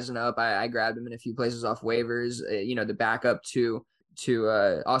of rising up. I grabbed him in a few places off waivers. The backup to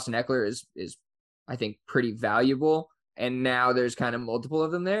Austin Eckler is I think pretty valuable. And now there's kind of multiple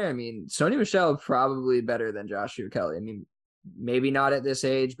of them there. I mean, Sony Michel probably better than Joshua Kelly. I mean, maybe not at this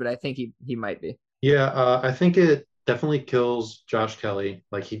age, but I think he might be. Yeah, I think it definitely kills Josh Kelly.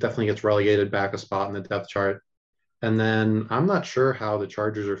 Like, he definitely gets relegated back a spot in the depth chart. And then I'm not sure how the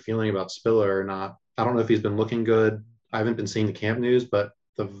Chargers are feeling about Spiller or not. I don't know if he's been looking good. I haven't been seeing the camp news, but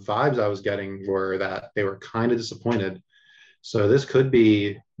the vibes I was getting were that they were kind of disappointed. So this could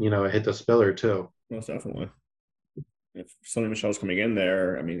be, a hit to Spiller too. Most definitely. If Sony Michel's coming in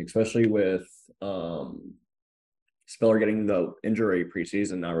there, I mean, especially with Spiller getting the injury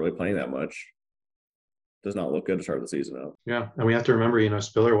preseason, not really playing that much, does not look good to start the season out. Yeah, and we have to remember,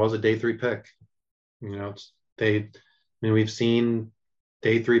 Spiller was a day 3 pick. We've seen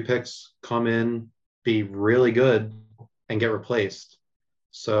day 3 picks come in, be really good, and get replaced.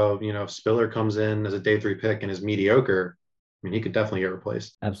 So, if Spiller comes in as a day 3 pick and is mediocre, I mean, he could definitely get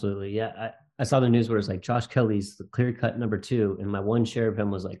replaced. Absolutely. Yeah. I saw the news where it's like Josh Kelly's the clear cut number 2, and my one share of him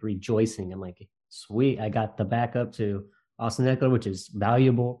was like rejoicing. I'm like, sweet, I got the backup to Austin Eckler, which is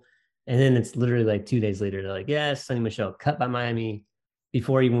valuable. And then it's literally like 2 days later, they're like, yeah, Sonny Michel cut by Miami.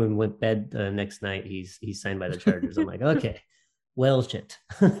 Before he even went bed the next night, he's signed by the Chargers. I'm like, okay, well, shit.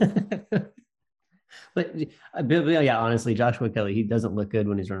 But yeah, honestly, Joshua Kelly, he doesn't look good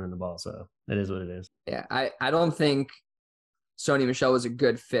when he's running the ball. So that is what it is. Yeah, I don't think Sony Michel was a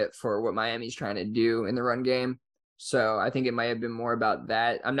good fit for what Miami's trying to do in the run game. So I think it might have been more about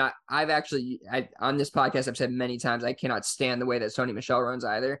that. On this podcast, I've said many times, I cannot stand the way that Sony Michel runs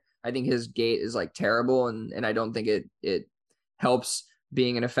either. I think his gait is like terrible, and I don't think it helps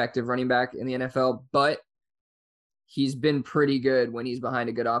being an effective running back in the NFL, but he's been pretty good when he's behind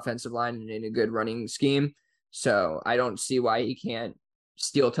a good offensive line and in a good running scheme. So I don't see why he can't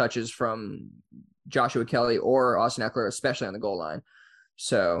steal touches from Joshua Kelly or Austin Eckler, especially on the goal line.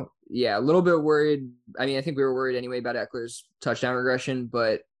 So yeah, a little bit worried. I mean, I think we were worried anyway about Eckler's touchdown regression,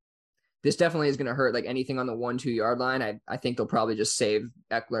 but this definitely is going to hurt. Like anything on the 1-2 yard line, I think they'll probably just save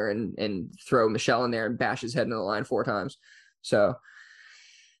Eckler and throw Michel in there and bash his head into the line 4 times. So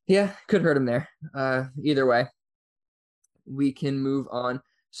yeah, could hurt him there. Either way, we can move on.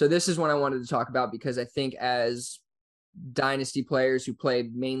 So this is one I wanted to talk about because I think as dynasty players who play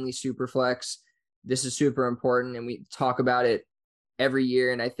mainly Superflex, this is super important, and we talk about it every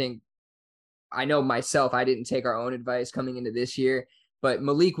year. And I know myself, I didn't take our own advice coming into this year, but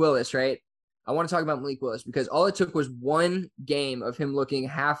Malik Willis, right? I want to talk about Malik Willis because all it took was one game of him looking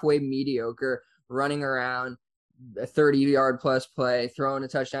halfway mediocre, running around a 30-yard plus play, throwing a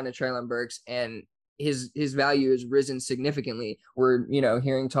touchdown to Treylon Burks, and his value has risen significantly. We're,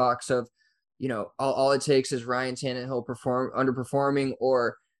 hearing talks of, all it takes is Ryan Tannehill underperforming,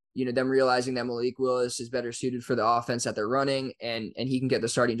 or, them realizing that Malik Willis is better suited for the offense that they're running, and he can get the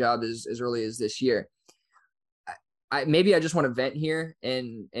starting job as early as this year. Maybe I just want to vent here,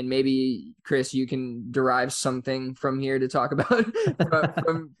 and maybe Chris, you can derive something from here to talk about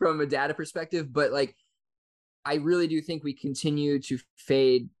from a data perspective. But like, I really do think we continue to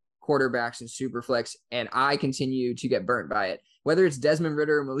fade quarterbacks in Superflex, and I continue to get burnt by it. Whether it's Desmond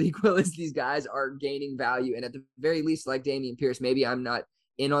Ridder or Malik Willis, these guys are gaining value, and at the very least, like Dameon Pierce, maybe I'm not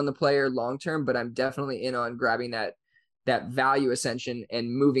in on the player long term, but I'm definitely in on grabbing that value ascension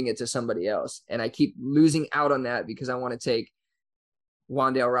and moving it to somebody else. And I keep losing out on that because I want to take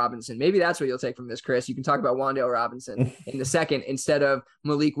Wan'Dale Robinson. Maybe that's what you'll take from this, Chris. You can talk about Wan'Dale Robinson in the second instead of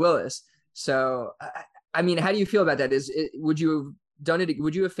Malik Willis. So, I mean, how do you feel about that? Would you have done it?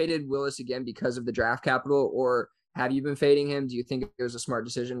 Would you have faded Willis again because of the draft capital, or have you been fading him? Do you think it was a smart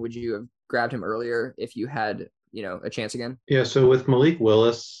decision? Would you have grabbed him earlier if you had, a chance again? Yeah. So with Malik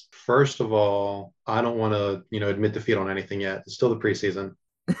Willis, first of all, I don't want to, admit defeat on anything yet. It's still the preseason.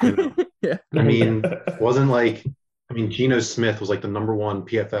 Yeah. I mean, Geno Smith was like the number 1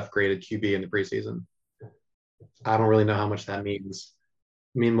 PFF graded QB in the preseason. I don't really know how much that means.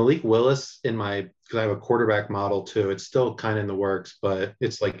 I mean, Malik Willis because I have a quarterback model too. It's still kind of in the works, but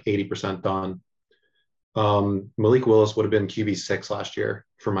it's like 80% done. Malik Willis would have been QB6 last year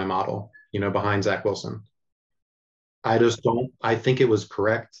for my model, behind Zach Wilson. I think it was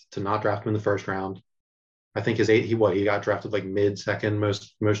correct to not draft him in the first round. I think he got drafted like mid-second,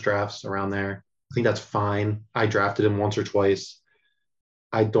 most drafts around there. I think that's fine. I drafted him once or twice.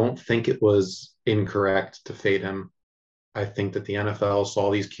 I don't think it was incorrect to fade him. I think that the NFL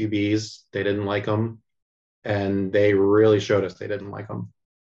saw these QBs, they didn't like them, and they really showed us they didn't like them.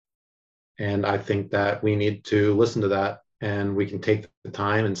 And I think that we need to listen to that, and we can take the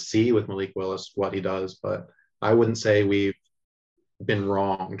time and see with Malik Willis what he does. But I wouldn't say we've been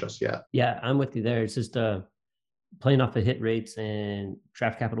wrong just yet. Yeah, I'm with you there. It's just playing off of hit rates and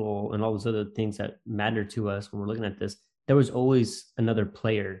draft capital and all those other things that matter to us when we're looking at this. There was always another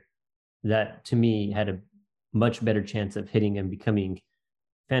player that, to me, had a much better chance of hitting and becoming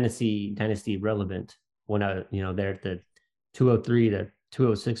fantasy dynasty relevant when I, there at the 203 to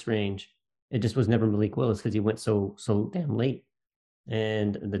 206 range. It just was never Malik Willis because he went so damn late,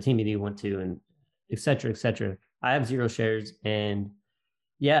 and the team he went to, and et cetera, et cetera. I have 0 shares, and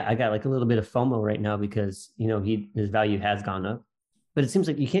yeah, I got like a little bit of FOMO right now because, his value has gone up. But it seems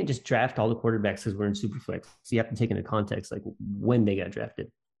like you can't just draft all the quarterbacks because we're in Superflex. So you have to take into context like when they got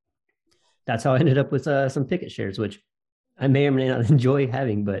drafted. That's how I ended up with some Pickett shares, which I may or may not enjoy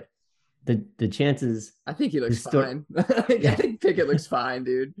having, but the chances. I think he looks fine. I think Pickett looks fine,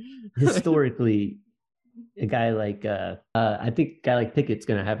 dude. Historically, a guy like Pickett's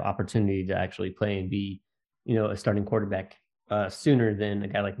going to have opportunity to actually play and be, a starting quarterback sooner than a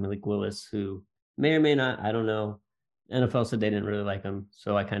guy like Malik Willis, who may or may not. I don't know. NFL said they didn't really like him,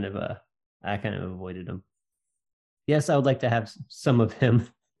 so I kind of I kind of avoided him. Yes, I would like to have some of him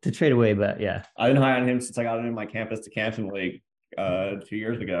to trade away, but yeah. I've been high on him since I got into my campus to Canton League 2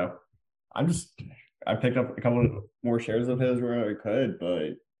 years ago. I picked up a couple more shares of his where I could,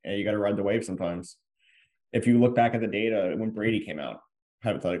 but yeah, you got to ride the wave sometimes. If you look back at the data when Brady came out,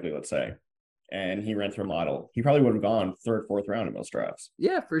 hypothetically, let's say, and he ran through a model, he probably would have gone third, fourth round in most drafts.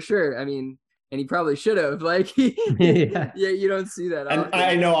 Yeah, for sure. I mean, and he probably should have. Like, yeah, you don't see that. And often.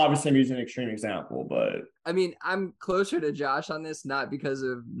 I know, obviously, I'm using an extreme example, but I mean, I'm closer to Josh on this, not because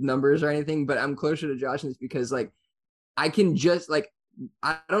of numbers or anything, but I'm closer to Josh on this because, like, I can just like.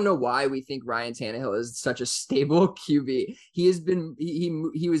 I don't know why we think Ryan Tannehill is such a stable QB. He has been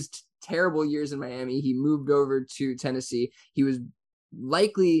he was terrible years in Miami. He moved over to Tennessee. He was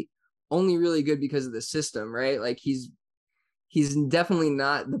likely only really good because of the system, right? Like he's definitely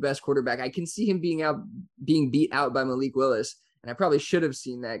not the best quarterback. I can see him being beat out by Malik Willis, and I probably should have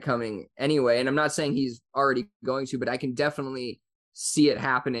seen that coming anyway. And I'm not saying he's already going to, but I can definitely see it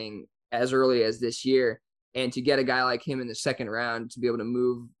happening as early as this year. And to get a guy like him in the second round to be able to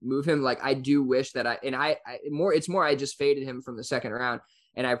move him, like I do wish that I just faded him from the second round,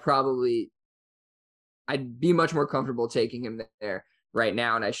 and I'd be much more comfortable taking him there right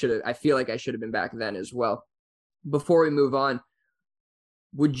now. And I feel like I should have been back then as well. Before we move on,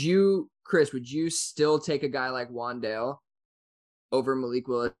 Chris, would you still take a guy like Wan'Dale over Malik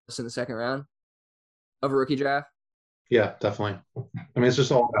Willis in the second round of a rookie draft? Yeah, definitely. I mean, it's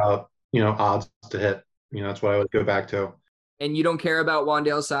just all about, odds to hit. That's what I would go back to. And you don't care about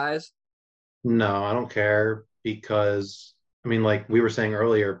Wan'Dale's size? No, I don't care because, I mean, like we were saying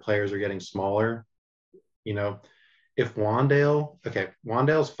earlier, players are getting smaller. If Wan'Dale's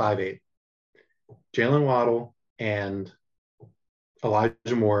 5'8", Jalen Waddle and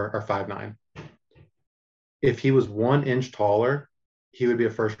Elijah Moore are 5'9". If he was 1 inch taller, he would be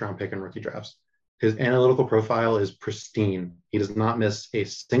a first-round pick in rookie drafts. His analytical profile is pristine. He does not miss a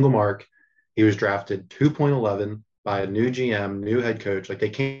single mark. He was drafted 2.11 by a new GM, new head coach. Like they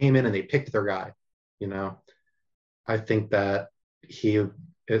came in and they picked their guy. I think that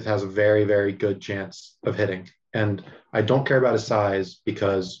it has a very, very good chance of hitting. And I don't care about his size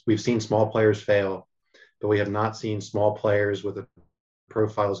because we've seen small players fail, but we have not seen small players with a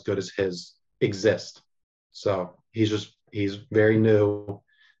profile as good as his exist. So he's very new.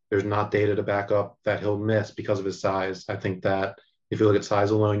 There's not data to back up that he'll miss because of his size. I think that if you look at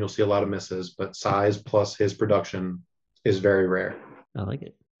size alone, you'll see a lot of misses, but size plus his production is very rare. I like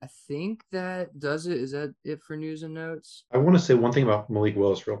it. I think that does it. Is that it for news and notes? I want to say one thing about Malik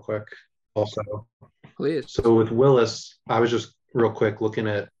Willis real quick also. Please. So with Willis, I was just real quick looking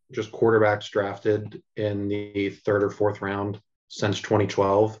at just quarterbacks drafted in the third or fourth round since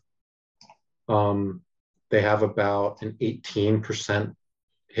 2012. They have about an 18%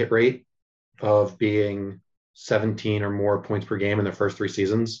 hit rate of being 17 or more points per game in their first 3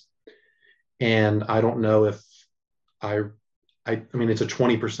 seasons. And I don't know if I mean, it's a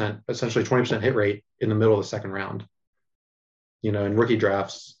 20%, essentially 20% hit rate in the middle of the second round. In rookie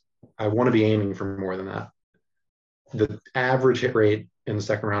drafts, I want to be aiming for more than that. The average hit rate in the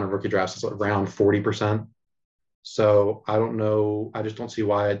second round of rookie drafts is around 40%. So I don't know. I just don't see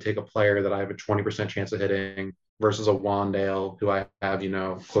why I'd take a player that I have a 20% chance of hitting versus a Wan'Dale who I have,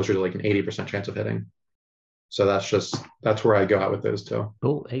 closer to like an 80% chance of hitting. So that's where I go out with those two.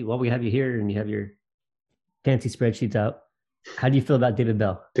 Cool. Hey, while we have you here and you have your fancy spreadsheets out, how do you feel about David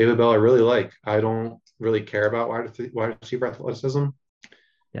Bell? David Bell, I really like. I don't really care about wide receiver athleticism.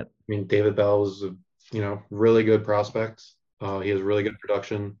 Yep. I mean, David Bell is a really good prospect. He has really good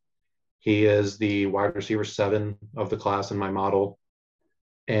production. He is the wide receiver 7 of the class in my model,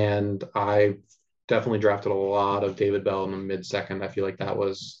 and I definitely drafted a lot of David Bell in the mid-second. I feel like that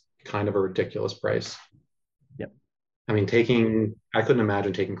was kind of a ridiculous price. Yep. I mean, I couldn't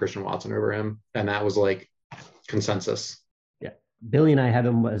imagine taking Christian Watson over him, and that was like consensus. Yeah. Billy and I had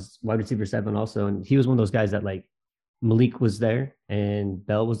him as wide receiver 7 also, and he was one of those guys that like Malik was there and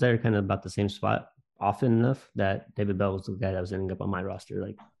Bell was there kind of about the same spot often enough that David Bell was the guy that was ending up on my roster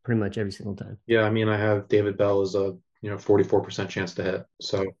like pretty much every single time. Yeah, I mean, I have David Bell as a 44% chance to hit.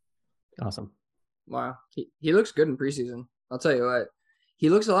 So awesome. Wow. He looks good in preseason. I'll tell you what.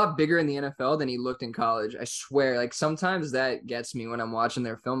 He looks a lot bigger in the NFL than he looked in college. I swear, like sometimes that gets me when I'm watching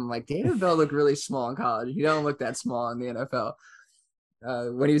their film. I'm like, David Bell looked really small in college. He don't look that small in the NFL.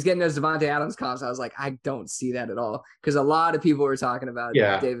 When he was getting those Devontae Adams comps, I was like, I don't see that at all. Because a lot of people were talking about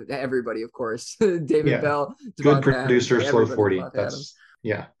David, everybody, of course. David Bell. Good producer, Adams, slow 40. That's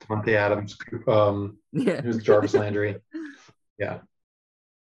Devontae Adams. Who's Jarvis Landry. Yeah.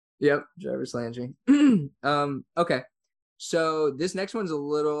 Yep, Jarvis Landry. Okay. So this next one's a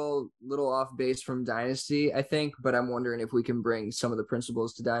little off base from Dynasty, I think, but I'm wondering if we can bring some of the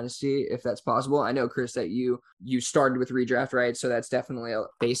principles to Dynasty, if that's possible. I know, Chris, that you started with redraft, right? So that's definitely a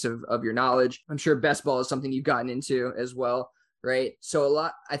base of your knowledge. I'm sure best ball is something you've gotten into as well, right?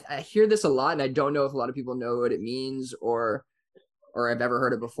 So I hear this a lot, and I don't know if a lot of people know what it means or I've ever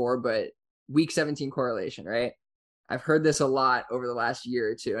heard it before, but week 17 correlation, right? I've heard this a lot over the last year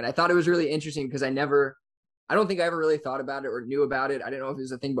or two, and I thought it was really interesting because I don't think I ever really thought about it or knew about it. I didn't know if it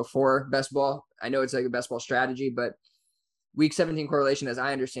was a thing before best ball. I know it's like a best ball strategy, but week 17 correlation, as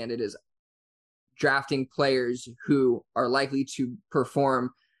I understand it, is drafting players who are likely to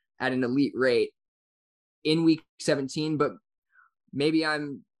perform at an elite rate in week 17, but maybe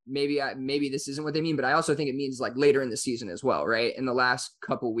this isn't what they mean, but I also think it means like later in the season as well, right? In the last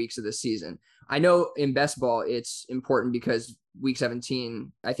couple weeks of the season. I know in best ball, it's important because week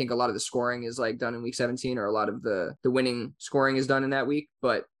 17, I think a lot of the scoring is like done in week 17, or a lot of the winning scoring is done in that week.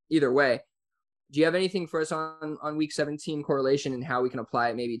 But either way, do you have anything for us on week 17 correlation and how we can apply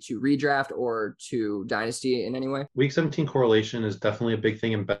it maybe to redraft or to Dynasty in any way? Week 17 correlation is definitely a big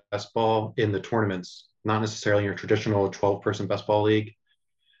thing in best ball in the tournaments, not necessarily your traditional 12-person best ball league.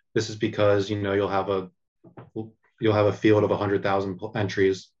 This is because, you'll have a field of 100,000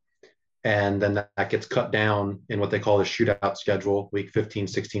 entries, and then that gets cut down in what they call the shootout schedule, week 15,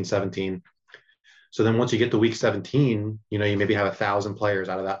 16, 17. So then once you get to week 17, you maybe have 1,000 players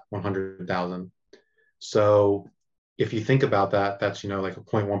out of that 100,000. So if you think about that, that's, like a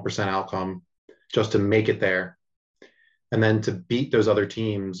 0.1% outcome just to make it there. And then to beat those other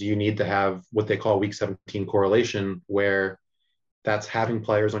teams, you need to have what they call week 17 correlation, where that's having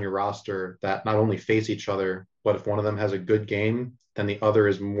players on your roster that not only face each other, but if one of them has a good game, then the other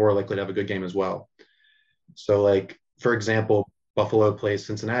is more likely to have a good game as well. So like, for example, Buffalo plays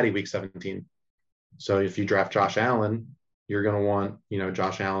Cincinnati week 17. So if you draft Josh Allen, you're going to want,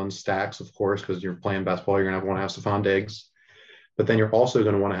 Josh Allen's stacks, of course, because you're playing best ball. You're going to want to have Stephon Diggs. But then you're also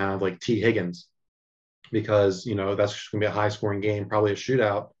going to want to have like T. Higgins, because, that's going to be a high scoring game, probably a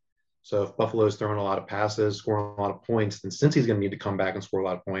shootout. So if Buffalo's throwing a lot of passes, scoring a lot of points, then Cincy's going to need to come back and score a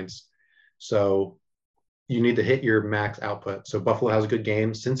lot of points. So you need to hit your max output. So Buffalo has a good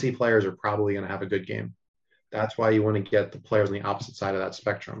game. Cincy players are probably going to have a good game. That's why you want to get the players on the opposite side of that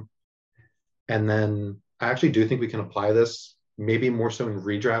spectrum. And then I actually do think we can apply this maybe more so in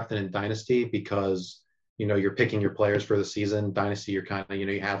redraft than in Dynasty, because, you're picking your players for the season. Dynasty, you're kind of,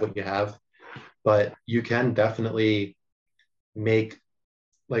 you have what you have. But you can definitely make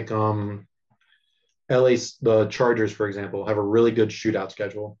like the Chargers, for example, have a really good shootout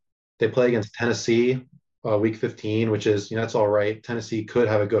schedule. They play against Tennessee week 15, which is, that's all right. Tennessee could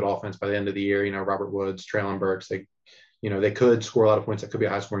have a good offense by the end of the year. Robert Woods, Treylon Burks, they could score a lot of points. That could be a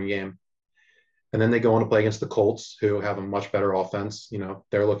high scoring game. And then they go on to play against the Colts, who have a much better offense.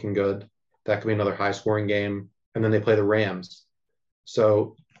 They're looking good. That could be another high scoring game. And then they play the Rams.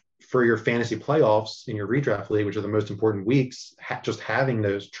 So for your fantasy playoffs in your redraft league, which are the most important weeks, just having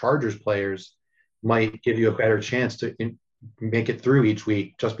those Chargers players might give you a better chance to make it through each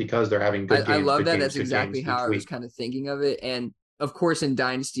week, just because they're having good games. I love that. That's exactly how I was kind of thinking of it. And of course, in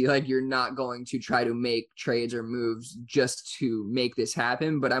Dynasty, like, you're not going to try to make trades or moves just to make this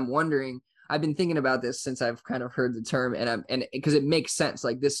happen. But I'm wondering, I've been thinking about this since I've kind of heard the term, and because it makes sense.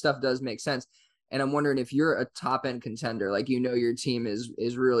 Like, this stuff does make sense. And I'm wondering if you're a top end contender, like, your team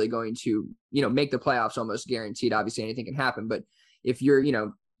is really going to, make the playoffs almost guaranteed. Obviously anything can happen, but if you're,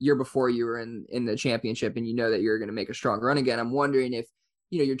 year before you were in the championship and that you're going to make a strong run again, I'm wondering if,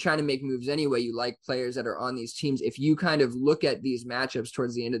 you're trying to make moves anyway. You like players that are on these teams. If you kind of look at these matchups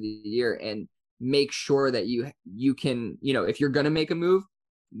towards the end of the year and make sure that you can, if you're going to make a move,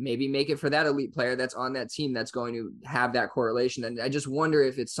 maybe make it for that elite player that's on that team that's going to have that correlation. And I just wonder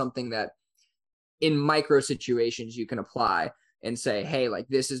if it's something that in micro situations you can apply and say, hey, like,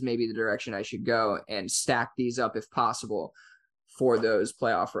 this is maybe the direction I should go, and stack these up if possible for those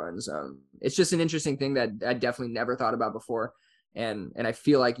playoff runs. It's just an interesting thing that I definitely never thought about before. And I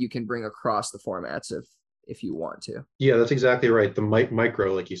feel like you can bring across the formats if you want to. Yeah, that's exactly right. The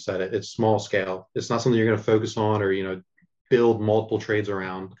micro, like you said, it's small scale. It's not something you're going to focus on or, build multiple trades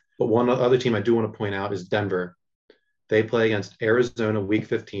around. But one other team I do want to point out is Denver. They play against Arizona week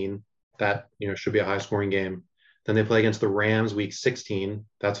 15. That, should be a high scoring game. Then they play against the Rams week 16.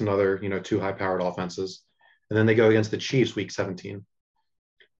 That's another, two high powered offenses. And then they go against the Chiefs week 17.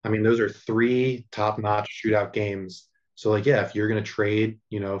 I mean, those are three top notch shootout games. So like, yeah, if you're going to trade,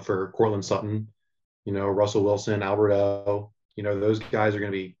 for Cortland Sutton, Russell Wilson, Alberto, those guys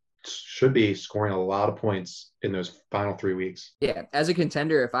should be scoring a lot of points in those final 3 weeks. Yeah. As a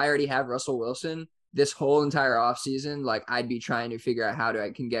contender, if I already have Russell Wilson, this whole entire offseason, like I'd be trying to figure out how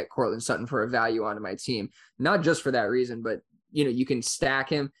I can get Cortland Sutton for a value onto my team. Not just for that reason, but you can stack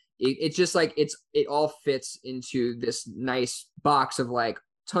him. It's just like it all fits into this nice box of like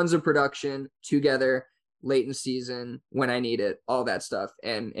tons of production together late in season when I need it, all that stuff.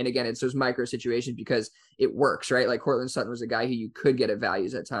 And again, it's those micro situations because it works, right? Like Cortland Sutton was a guy who you could get at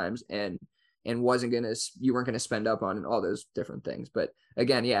values at times and you weren't going to spend up on all those different things. But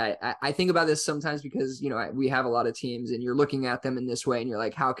again, yeah, I think about this sometimes because, we have a lot of teams and you're looking at them in this way and you're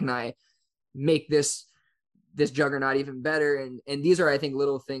like, how can I make this juggernaut even better? And these are, I think,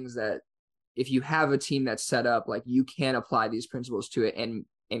 little things that if you have a team that's set up, like you can apply these principles to it and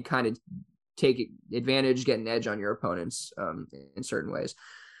kind of take advantage, get an edge on your opponents in certain ways.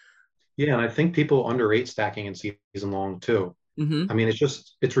 Yeah, and I think people underrate stacking in season long too. Mm-hmm. I mean,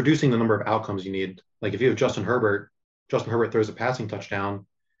 it's reducing the number of outcomes you need. Like if you have Justin Herbert throws a passing touchdown,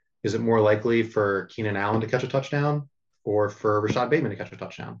 is it more likely for Keenan Allen to catch a touchdown or for Rashad Bateman to catch a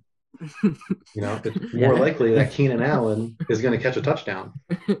touchdown? It's more likely that Keenan Allen is going to catch a touchdown.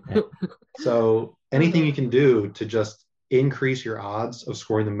 So anything you can do to just increase your odds of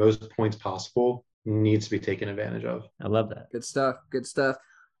scoring the most points possible needs to be taken advantage of. I love that. Good stuff.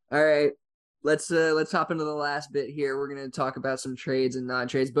 All right, let's hop into the last bit here. We're going to talk about some trades and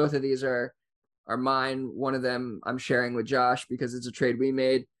non-trades. Both of these are mine. One of them I'm sharing with Josh because it's a trade we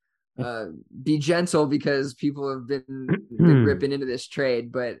made. Be gentle because people have been ripping into this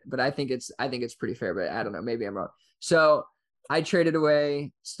trade, but I think it's pretty fair, but I don't know, maybe I'm wrong. So I traded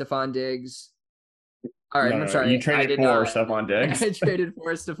away Stephon Diggs. All right, I'm sorry. You traded for Stephon Diggs. I traded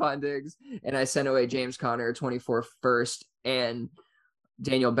for Stephon Diggs, and I sent away James Conner, 24 first, and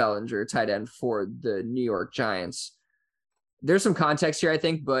Daniel Bellinger, tight end for the New York Giants. There's some context here, I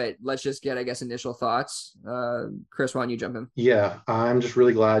think, but let's just get, I guess, initial thoughts. Chris, why don't you jump in? Yeah, I'm just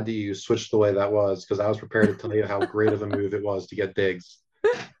really glad that you switched the way that was because I was prepared to tell you how great of a move it was to get Diggs.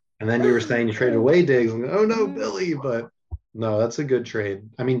 And then you were saying you traded away Diggs. And, oh, no, Billy. But no, that's a good trade.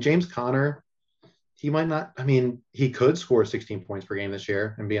 I mean, James Conner, he might not – I mean, he could score 16 points per game this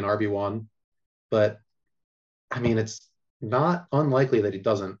year and be an RB1. But, I mean, it's not unlikely that he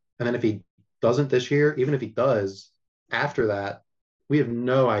doesn't. And then if he doesn't this year, even if he does – after that, we have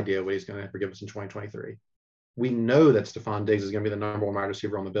no idea what he's going to ever give us in 2023. We know that Stephon Diggs is going to be the number one wide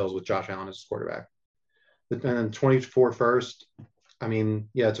receiver on the Bills with Josh Allen as his quarterback. And then 24 first, I mean,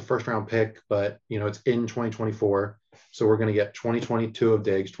 yeah, it's a first-round pick, but, it's in 2024. So we're going to get 2022 of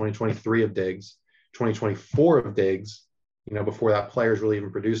Diggs, 2023 of Diggs, 2024 of Diggs, before that player is really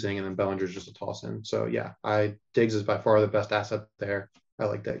even producing, and then Bellinger's just a toss-in. So, yeah, Diggs is by far the best asset there. I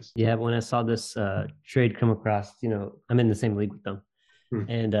like Diggs. Yeah, when I saw this trade come across, I'm in the same league with them.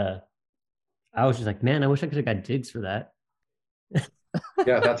 And I was just like, man, I wish I could have got Diggs for that.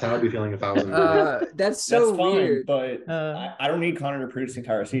 Yeah, that's how I'd be feeling if I was in that's so weird. But I don't need Connor to produce the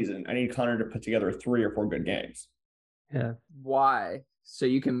entire season. I need Connor to put together 3 or 4 good games. Yeah. Why? So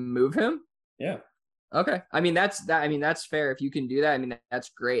you can move him? Yeah. Okay. I mean, that's fair. If you can do that, I mean, that's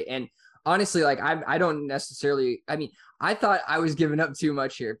great. And honestly, like I don't necessarily, I mean, I thought I was giving up too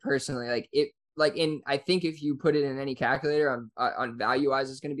much here personally. I think if you put it in any calculator on value wise,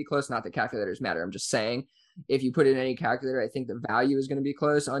 it's going to be close. Not that calculators matter. I'm just saying if you put it in any calculator, I think the value is going to be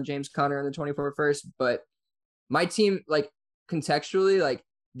close on James Conner in the 24 first, but my team, like contextually, like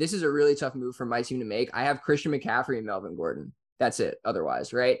this is a really tough move for my team to make. I have Christian McCaffrey and Melvin Gordon. That's it.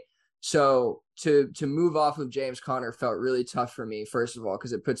 Otherwise, right? So to move off of James Conner felt really tough for me, first of all,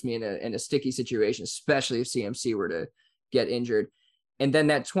 because it puts me in a sticky situation, especially if CMC were to get injured. And then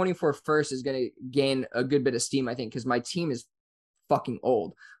that 24 first is going to gain a good bit of steam, I think, because my team is fucking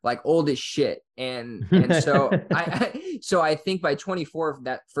old, like old as shit. And so I think by 24,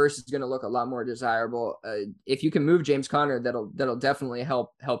 that first is going to look a lot more desirable. If you can move James Conner, that'll definitely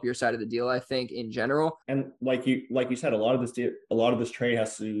help your side of the deal, I think, in general. And like you said, a lot of this trade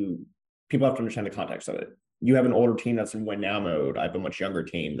people have to understand the context of it. You have an older team that's in win now mode. I have a much younger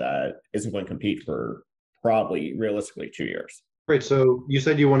team that isn't going to compete for probably realistically 2 years. Right. So you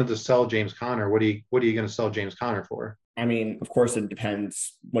said you wanted to sell James Conner. What are you going to sell James Conner for? I mean, of course, it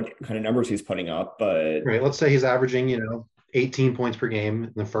depends what kind of numbers he's putting up, but right. Let's say he's averaging, 18 points per game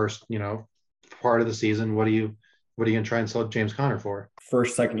in the first, part of the season. What are you going to try and sell James Conner for?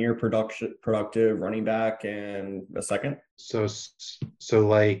 First, second year productive running back and a second. So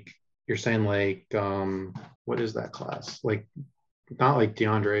like you're saying, like, what is that class? Like, not like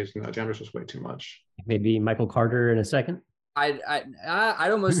DeAndre's. DeAndre's was way too much. Maybe Michael Carter in a second.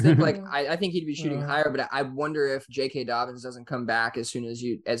 I'd almost think like I think he'd be shooting higher, but I wonder if J.K. Dobbins doesn't come back as soon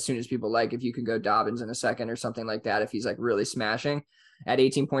as people like, if you could go Dobbins in a second or something like that, if he's like really smashing at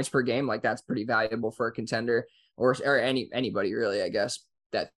 18 points per game, like that's pretty valuable for a contender or anybody really, I guess,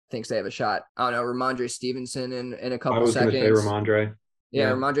 that thinks they have a shot. I don't know, Ramondre Stevenson in a couple I was going seconds. to say Ramondre.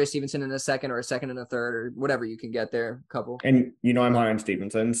 Yeah, Ramondre Stevenson in a second or a second and a third or whatever you can get there. A couple. And I'm high on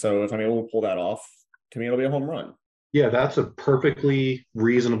Stevenson, so if I'm able to pull that off, to me it'll be a home run. Yeah, that's a perfectly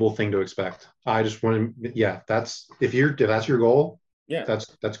reasonable thing to expect. I just want to, that's if that's your goal, that's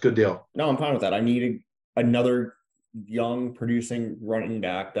a good deal. No, I'm fine with that. I need another young producing running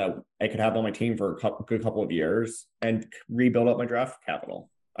back that I could have on my team for a good couple of years and rebuild up my draft capital.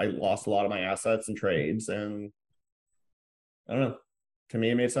 I lost a lot of my assets and trades, and I don't know. To me,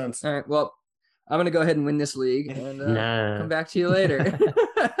 it made sense. All right. Well, I'm going to go ahead and win this league and come back to you later.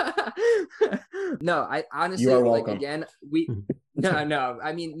 No, I honestly, you are like, welcome. again, no.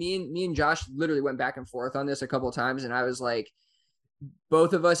 I mean, me and Josh literally went back and forth on this a couple of times, and I was like,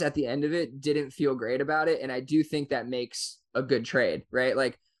 both of us at the end of it didn't feel great about it. And I do think that makes a good trade, right?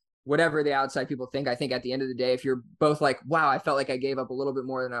 Like, whatever the outside people think, I think at the end of the day, if you're both like, wow, I felt like I gave up a little bit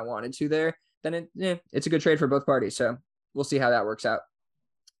more than I wanted to there, then it's a good trade for both parties. So we'll see how that works out.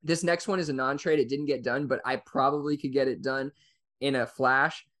 This next one is a non-trade. It didn't get done, but I probably could get it done in a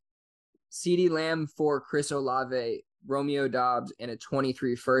flash. CeeDee Lamb for Chris Olave, Romeo Doubs, and a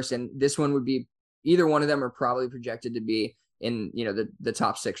 23 first. And this one would be, either one of them are probably projected to be in, the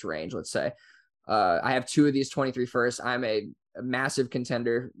top 6 range, let's say. I have 2 of these 23 first. I'm a massive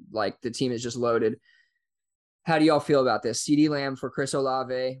contender. Like, the team is just loaded. How do y'all feel about this? CeeDee Lamb for Chris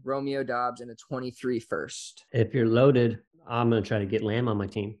Olave, Romeo Doubs, and a 23 first. If you're loaded, I'm going to try to get Lamb on my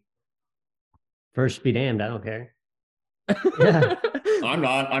team. First be damned. I don't care. Yeah. I'm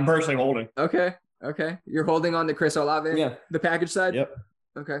not. I'm personally holding. Okay. You're holding on to Chris Olave? Yeah. The package side? Yep.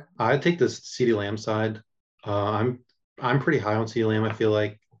 Okay. I'd take this CeeDee Lamb side. I'm pretty high on CeeDee Lamb. I feel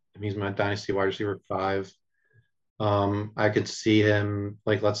like he's my dynasty wide receiver 5. I could see him,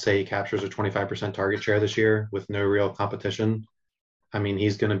 like, let's say he captures a 25% target share this year with no real competition. I mean,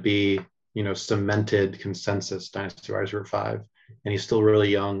 he's going to be, cemented consensus dynasty wide receiver 5, and he's still really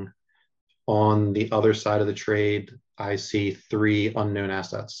young. On the other side of the trade, I see 3 unknown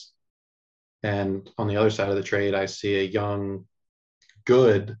assets. And on the other side of the trade, I see a young,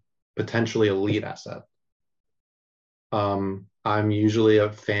 good, potentially elite asset. I'm usually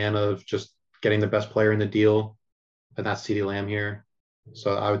a fan of just getting the best player in the deal, and that's CeeDee Lamb here.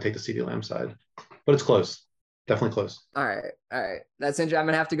 So I would take the CeeDee Lamb side, but it's close. Definitely close. All right. That's interesting. I'm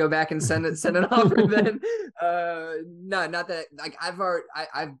gonna have to go back and send an offer then. No, not that. Like,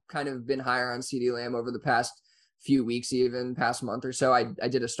 I've kind of been higher on CeeDee Lamb over the past few weeks, even past month or so. I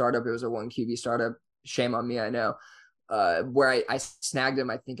did a startup. It was a 1 QB startup. Shame on me, I know. Where I snagged him,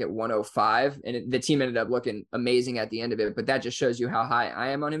 I think at 105, and the team ended up looking amazing at the end of it. But that just shows you how high I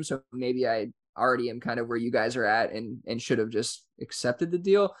am on him. So maybe I already am kind of where you guys are at, and should have just accepted the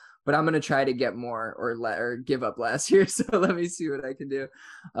deal. But I'm going to try to get more or give up less here. So let me see what I can do.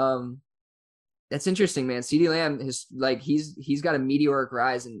 That's interesting, man. CeeDee Lamb he's got a meteoric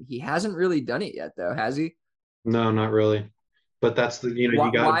rise, and he hasn't really done it yet, though, has he? No, not really. But that's the,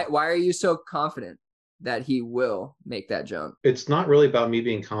 why are you so confident that he will make that jump? It's not really about me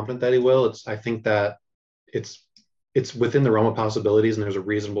being confident that he will. I think that it's within the realm of possibilities, and there's a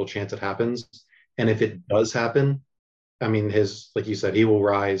reasonable chance it happens. And if it does happen, I mean, like you said, he will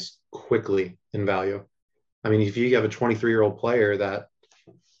rise quickly in value. I mean, if you have a 23-year-old player that,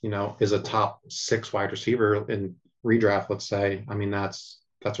 is a top 6 wide receiver in redraft, let's say, I mean, that's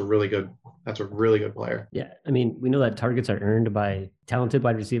a really good player. Yeah. I mean, we know that targets are earned by talented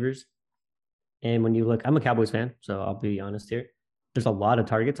wide receivers. And when you look, I'm a Cowboys fan, so I'll be honest here. There's a lot of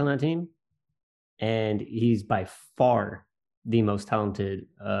targets on that team, and he's by far the most talented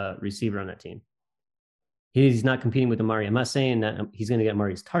receiver on that team. He's not competing with Amari. I'm not saying that he's going to get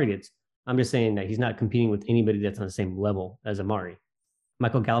Amari's targets. I'm just saying that he's not competing with anybody that's on the same level as Amari.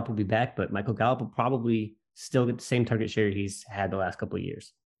 Michael Gallup will be back, but Michael Gallup will probably still get the same target share he's had the last couple of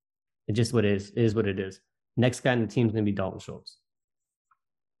years. It's just what it is what it is. Next guy on the team is going to be Dalton Schultz.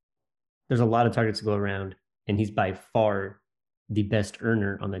 There's a lot of targets to go around, and he's by far the best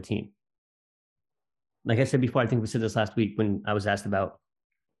earner on the team. Like I said before, I think we said this last week when I was asked about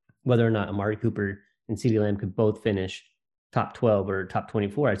whether or not Amari Cooper and CeeDee Lamb could both finish top 12 or top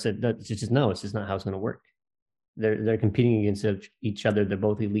 24. I said, that's just no, it's just not how it's going to work. They're competing against each other. They're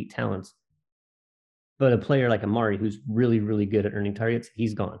both elite talents. But a player like Amari, who's really, really good at earning targets,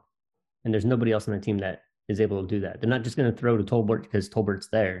 he's gone. And there's nobody else on the team that is able to do that. They're not just going to throw to Tolbert because Tolbert's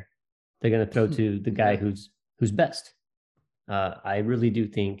there. They're going to throw to the guy who's best. I really do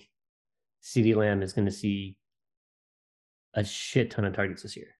think CeeDee Lamb is going to see a shit ton of targets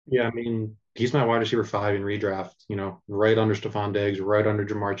this year. Yeah, I mean, he's my wide receiver 5 in redraft, right under Stephon Diggs, right under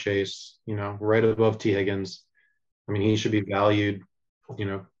Jamar Chase, right above T. Higgins. I mean, he should be valued,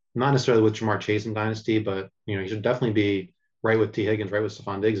 not necessarily with Jamar Chase in Dynasty, but, he should definitely be right with T. Higgins, right with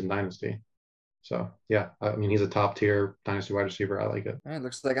Stephon Diggs in Dynasty. So, yeah, I mean, he's a top tier Dynasty wide receiver. I like it. All right,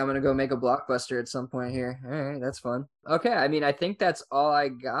 looks like I'm going to go make a blockbuster at some point here. All right, that's fun. Okay, I mean, I think that's all I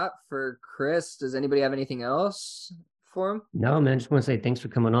got for Chris. Does anybody have anything else for him? No, man, I just want to say thanks for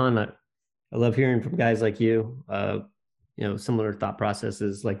coming on. I love hearing from guys like you, similar thought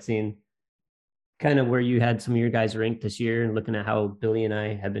processes, like seeing kind of where you had some of your guys ranked this year and looking at how Billy and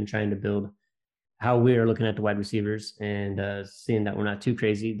I have been trying to build how we are looking at the wide receivers and seeing that we're not too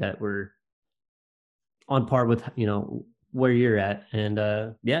crazy, that we're on par with, where you're at. And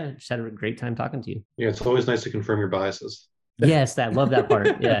just had a great time talking to you. Yeah, it's always nice to confirm your biases. Yes, I love that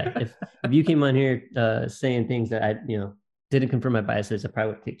part. Yeah. If you came on here saying things that I, didn't confirm my biases, I probably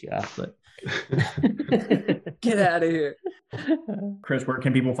would have kicked you off, but get out of here. Chris, where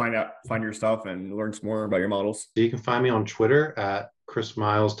can people find your stuff and learn some more about your models? You can find me on Twitter at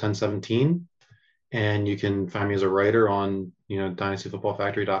ChrisMiles1017, and you can find me as a writer on,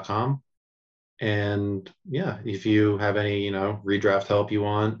 dynastyfootballfactory.com. And yeah, if you have any, redraft help you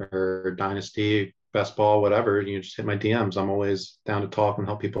want, or Dynasty, best ball, whatever, you just hit my DMs. I'm always down to talk and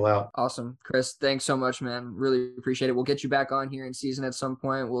help people out. Awesome. Chris, thanks so much, man. Really appreciate it. We'll get you back on here in season at some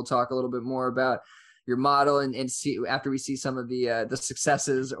point. We'll talk a little bit more about your model and see after we see some of the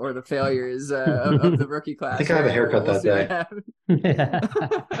successes or the failures of the rookie class. I think I have a haircut that day.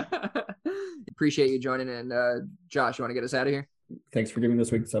 Appreciate you joining in. Josh, you want to get us out of here? Thanks for giving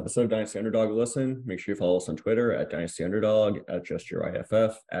this week's episode of Dynasty Underdog a listen. Make sure you follow us on Twitter at Dynasty Underdog, at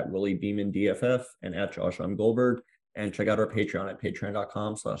JustYourIFF, at Willie Beeman DFF, and at Josh M. Goldberg. And check out our Patreon at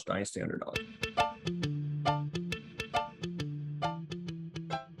patreon.com/Dynasty Underdog.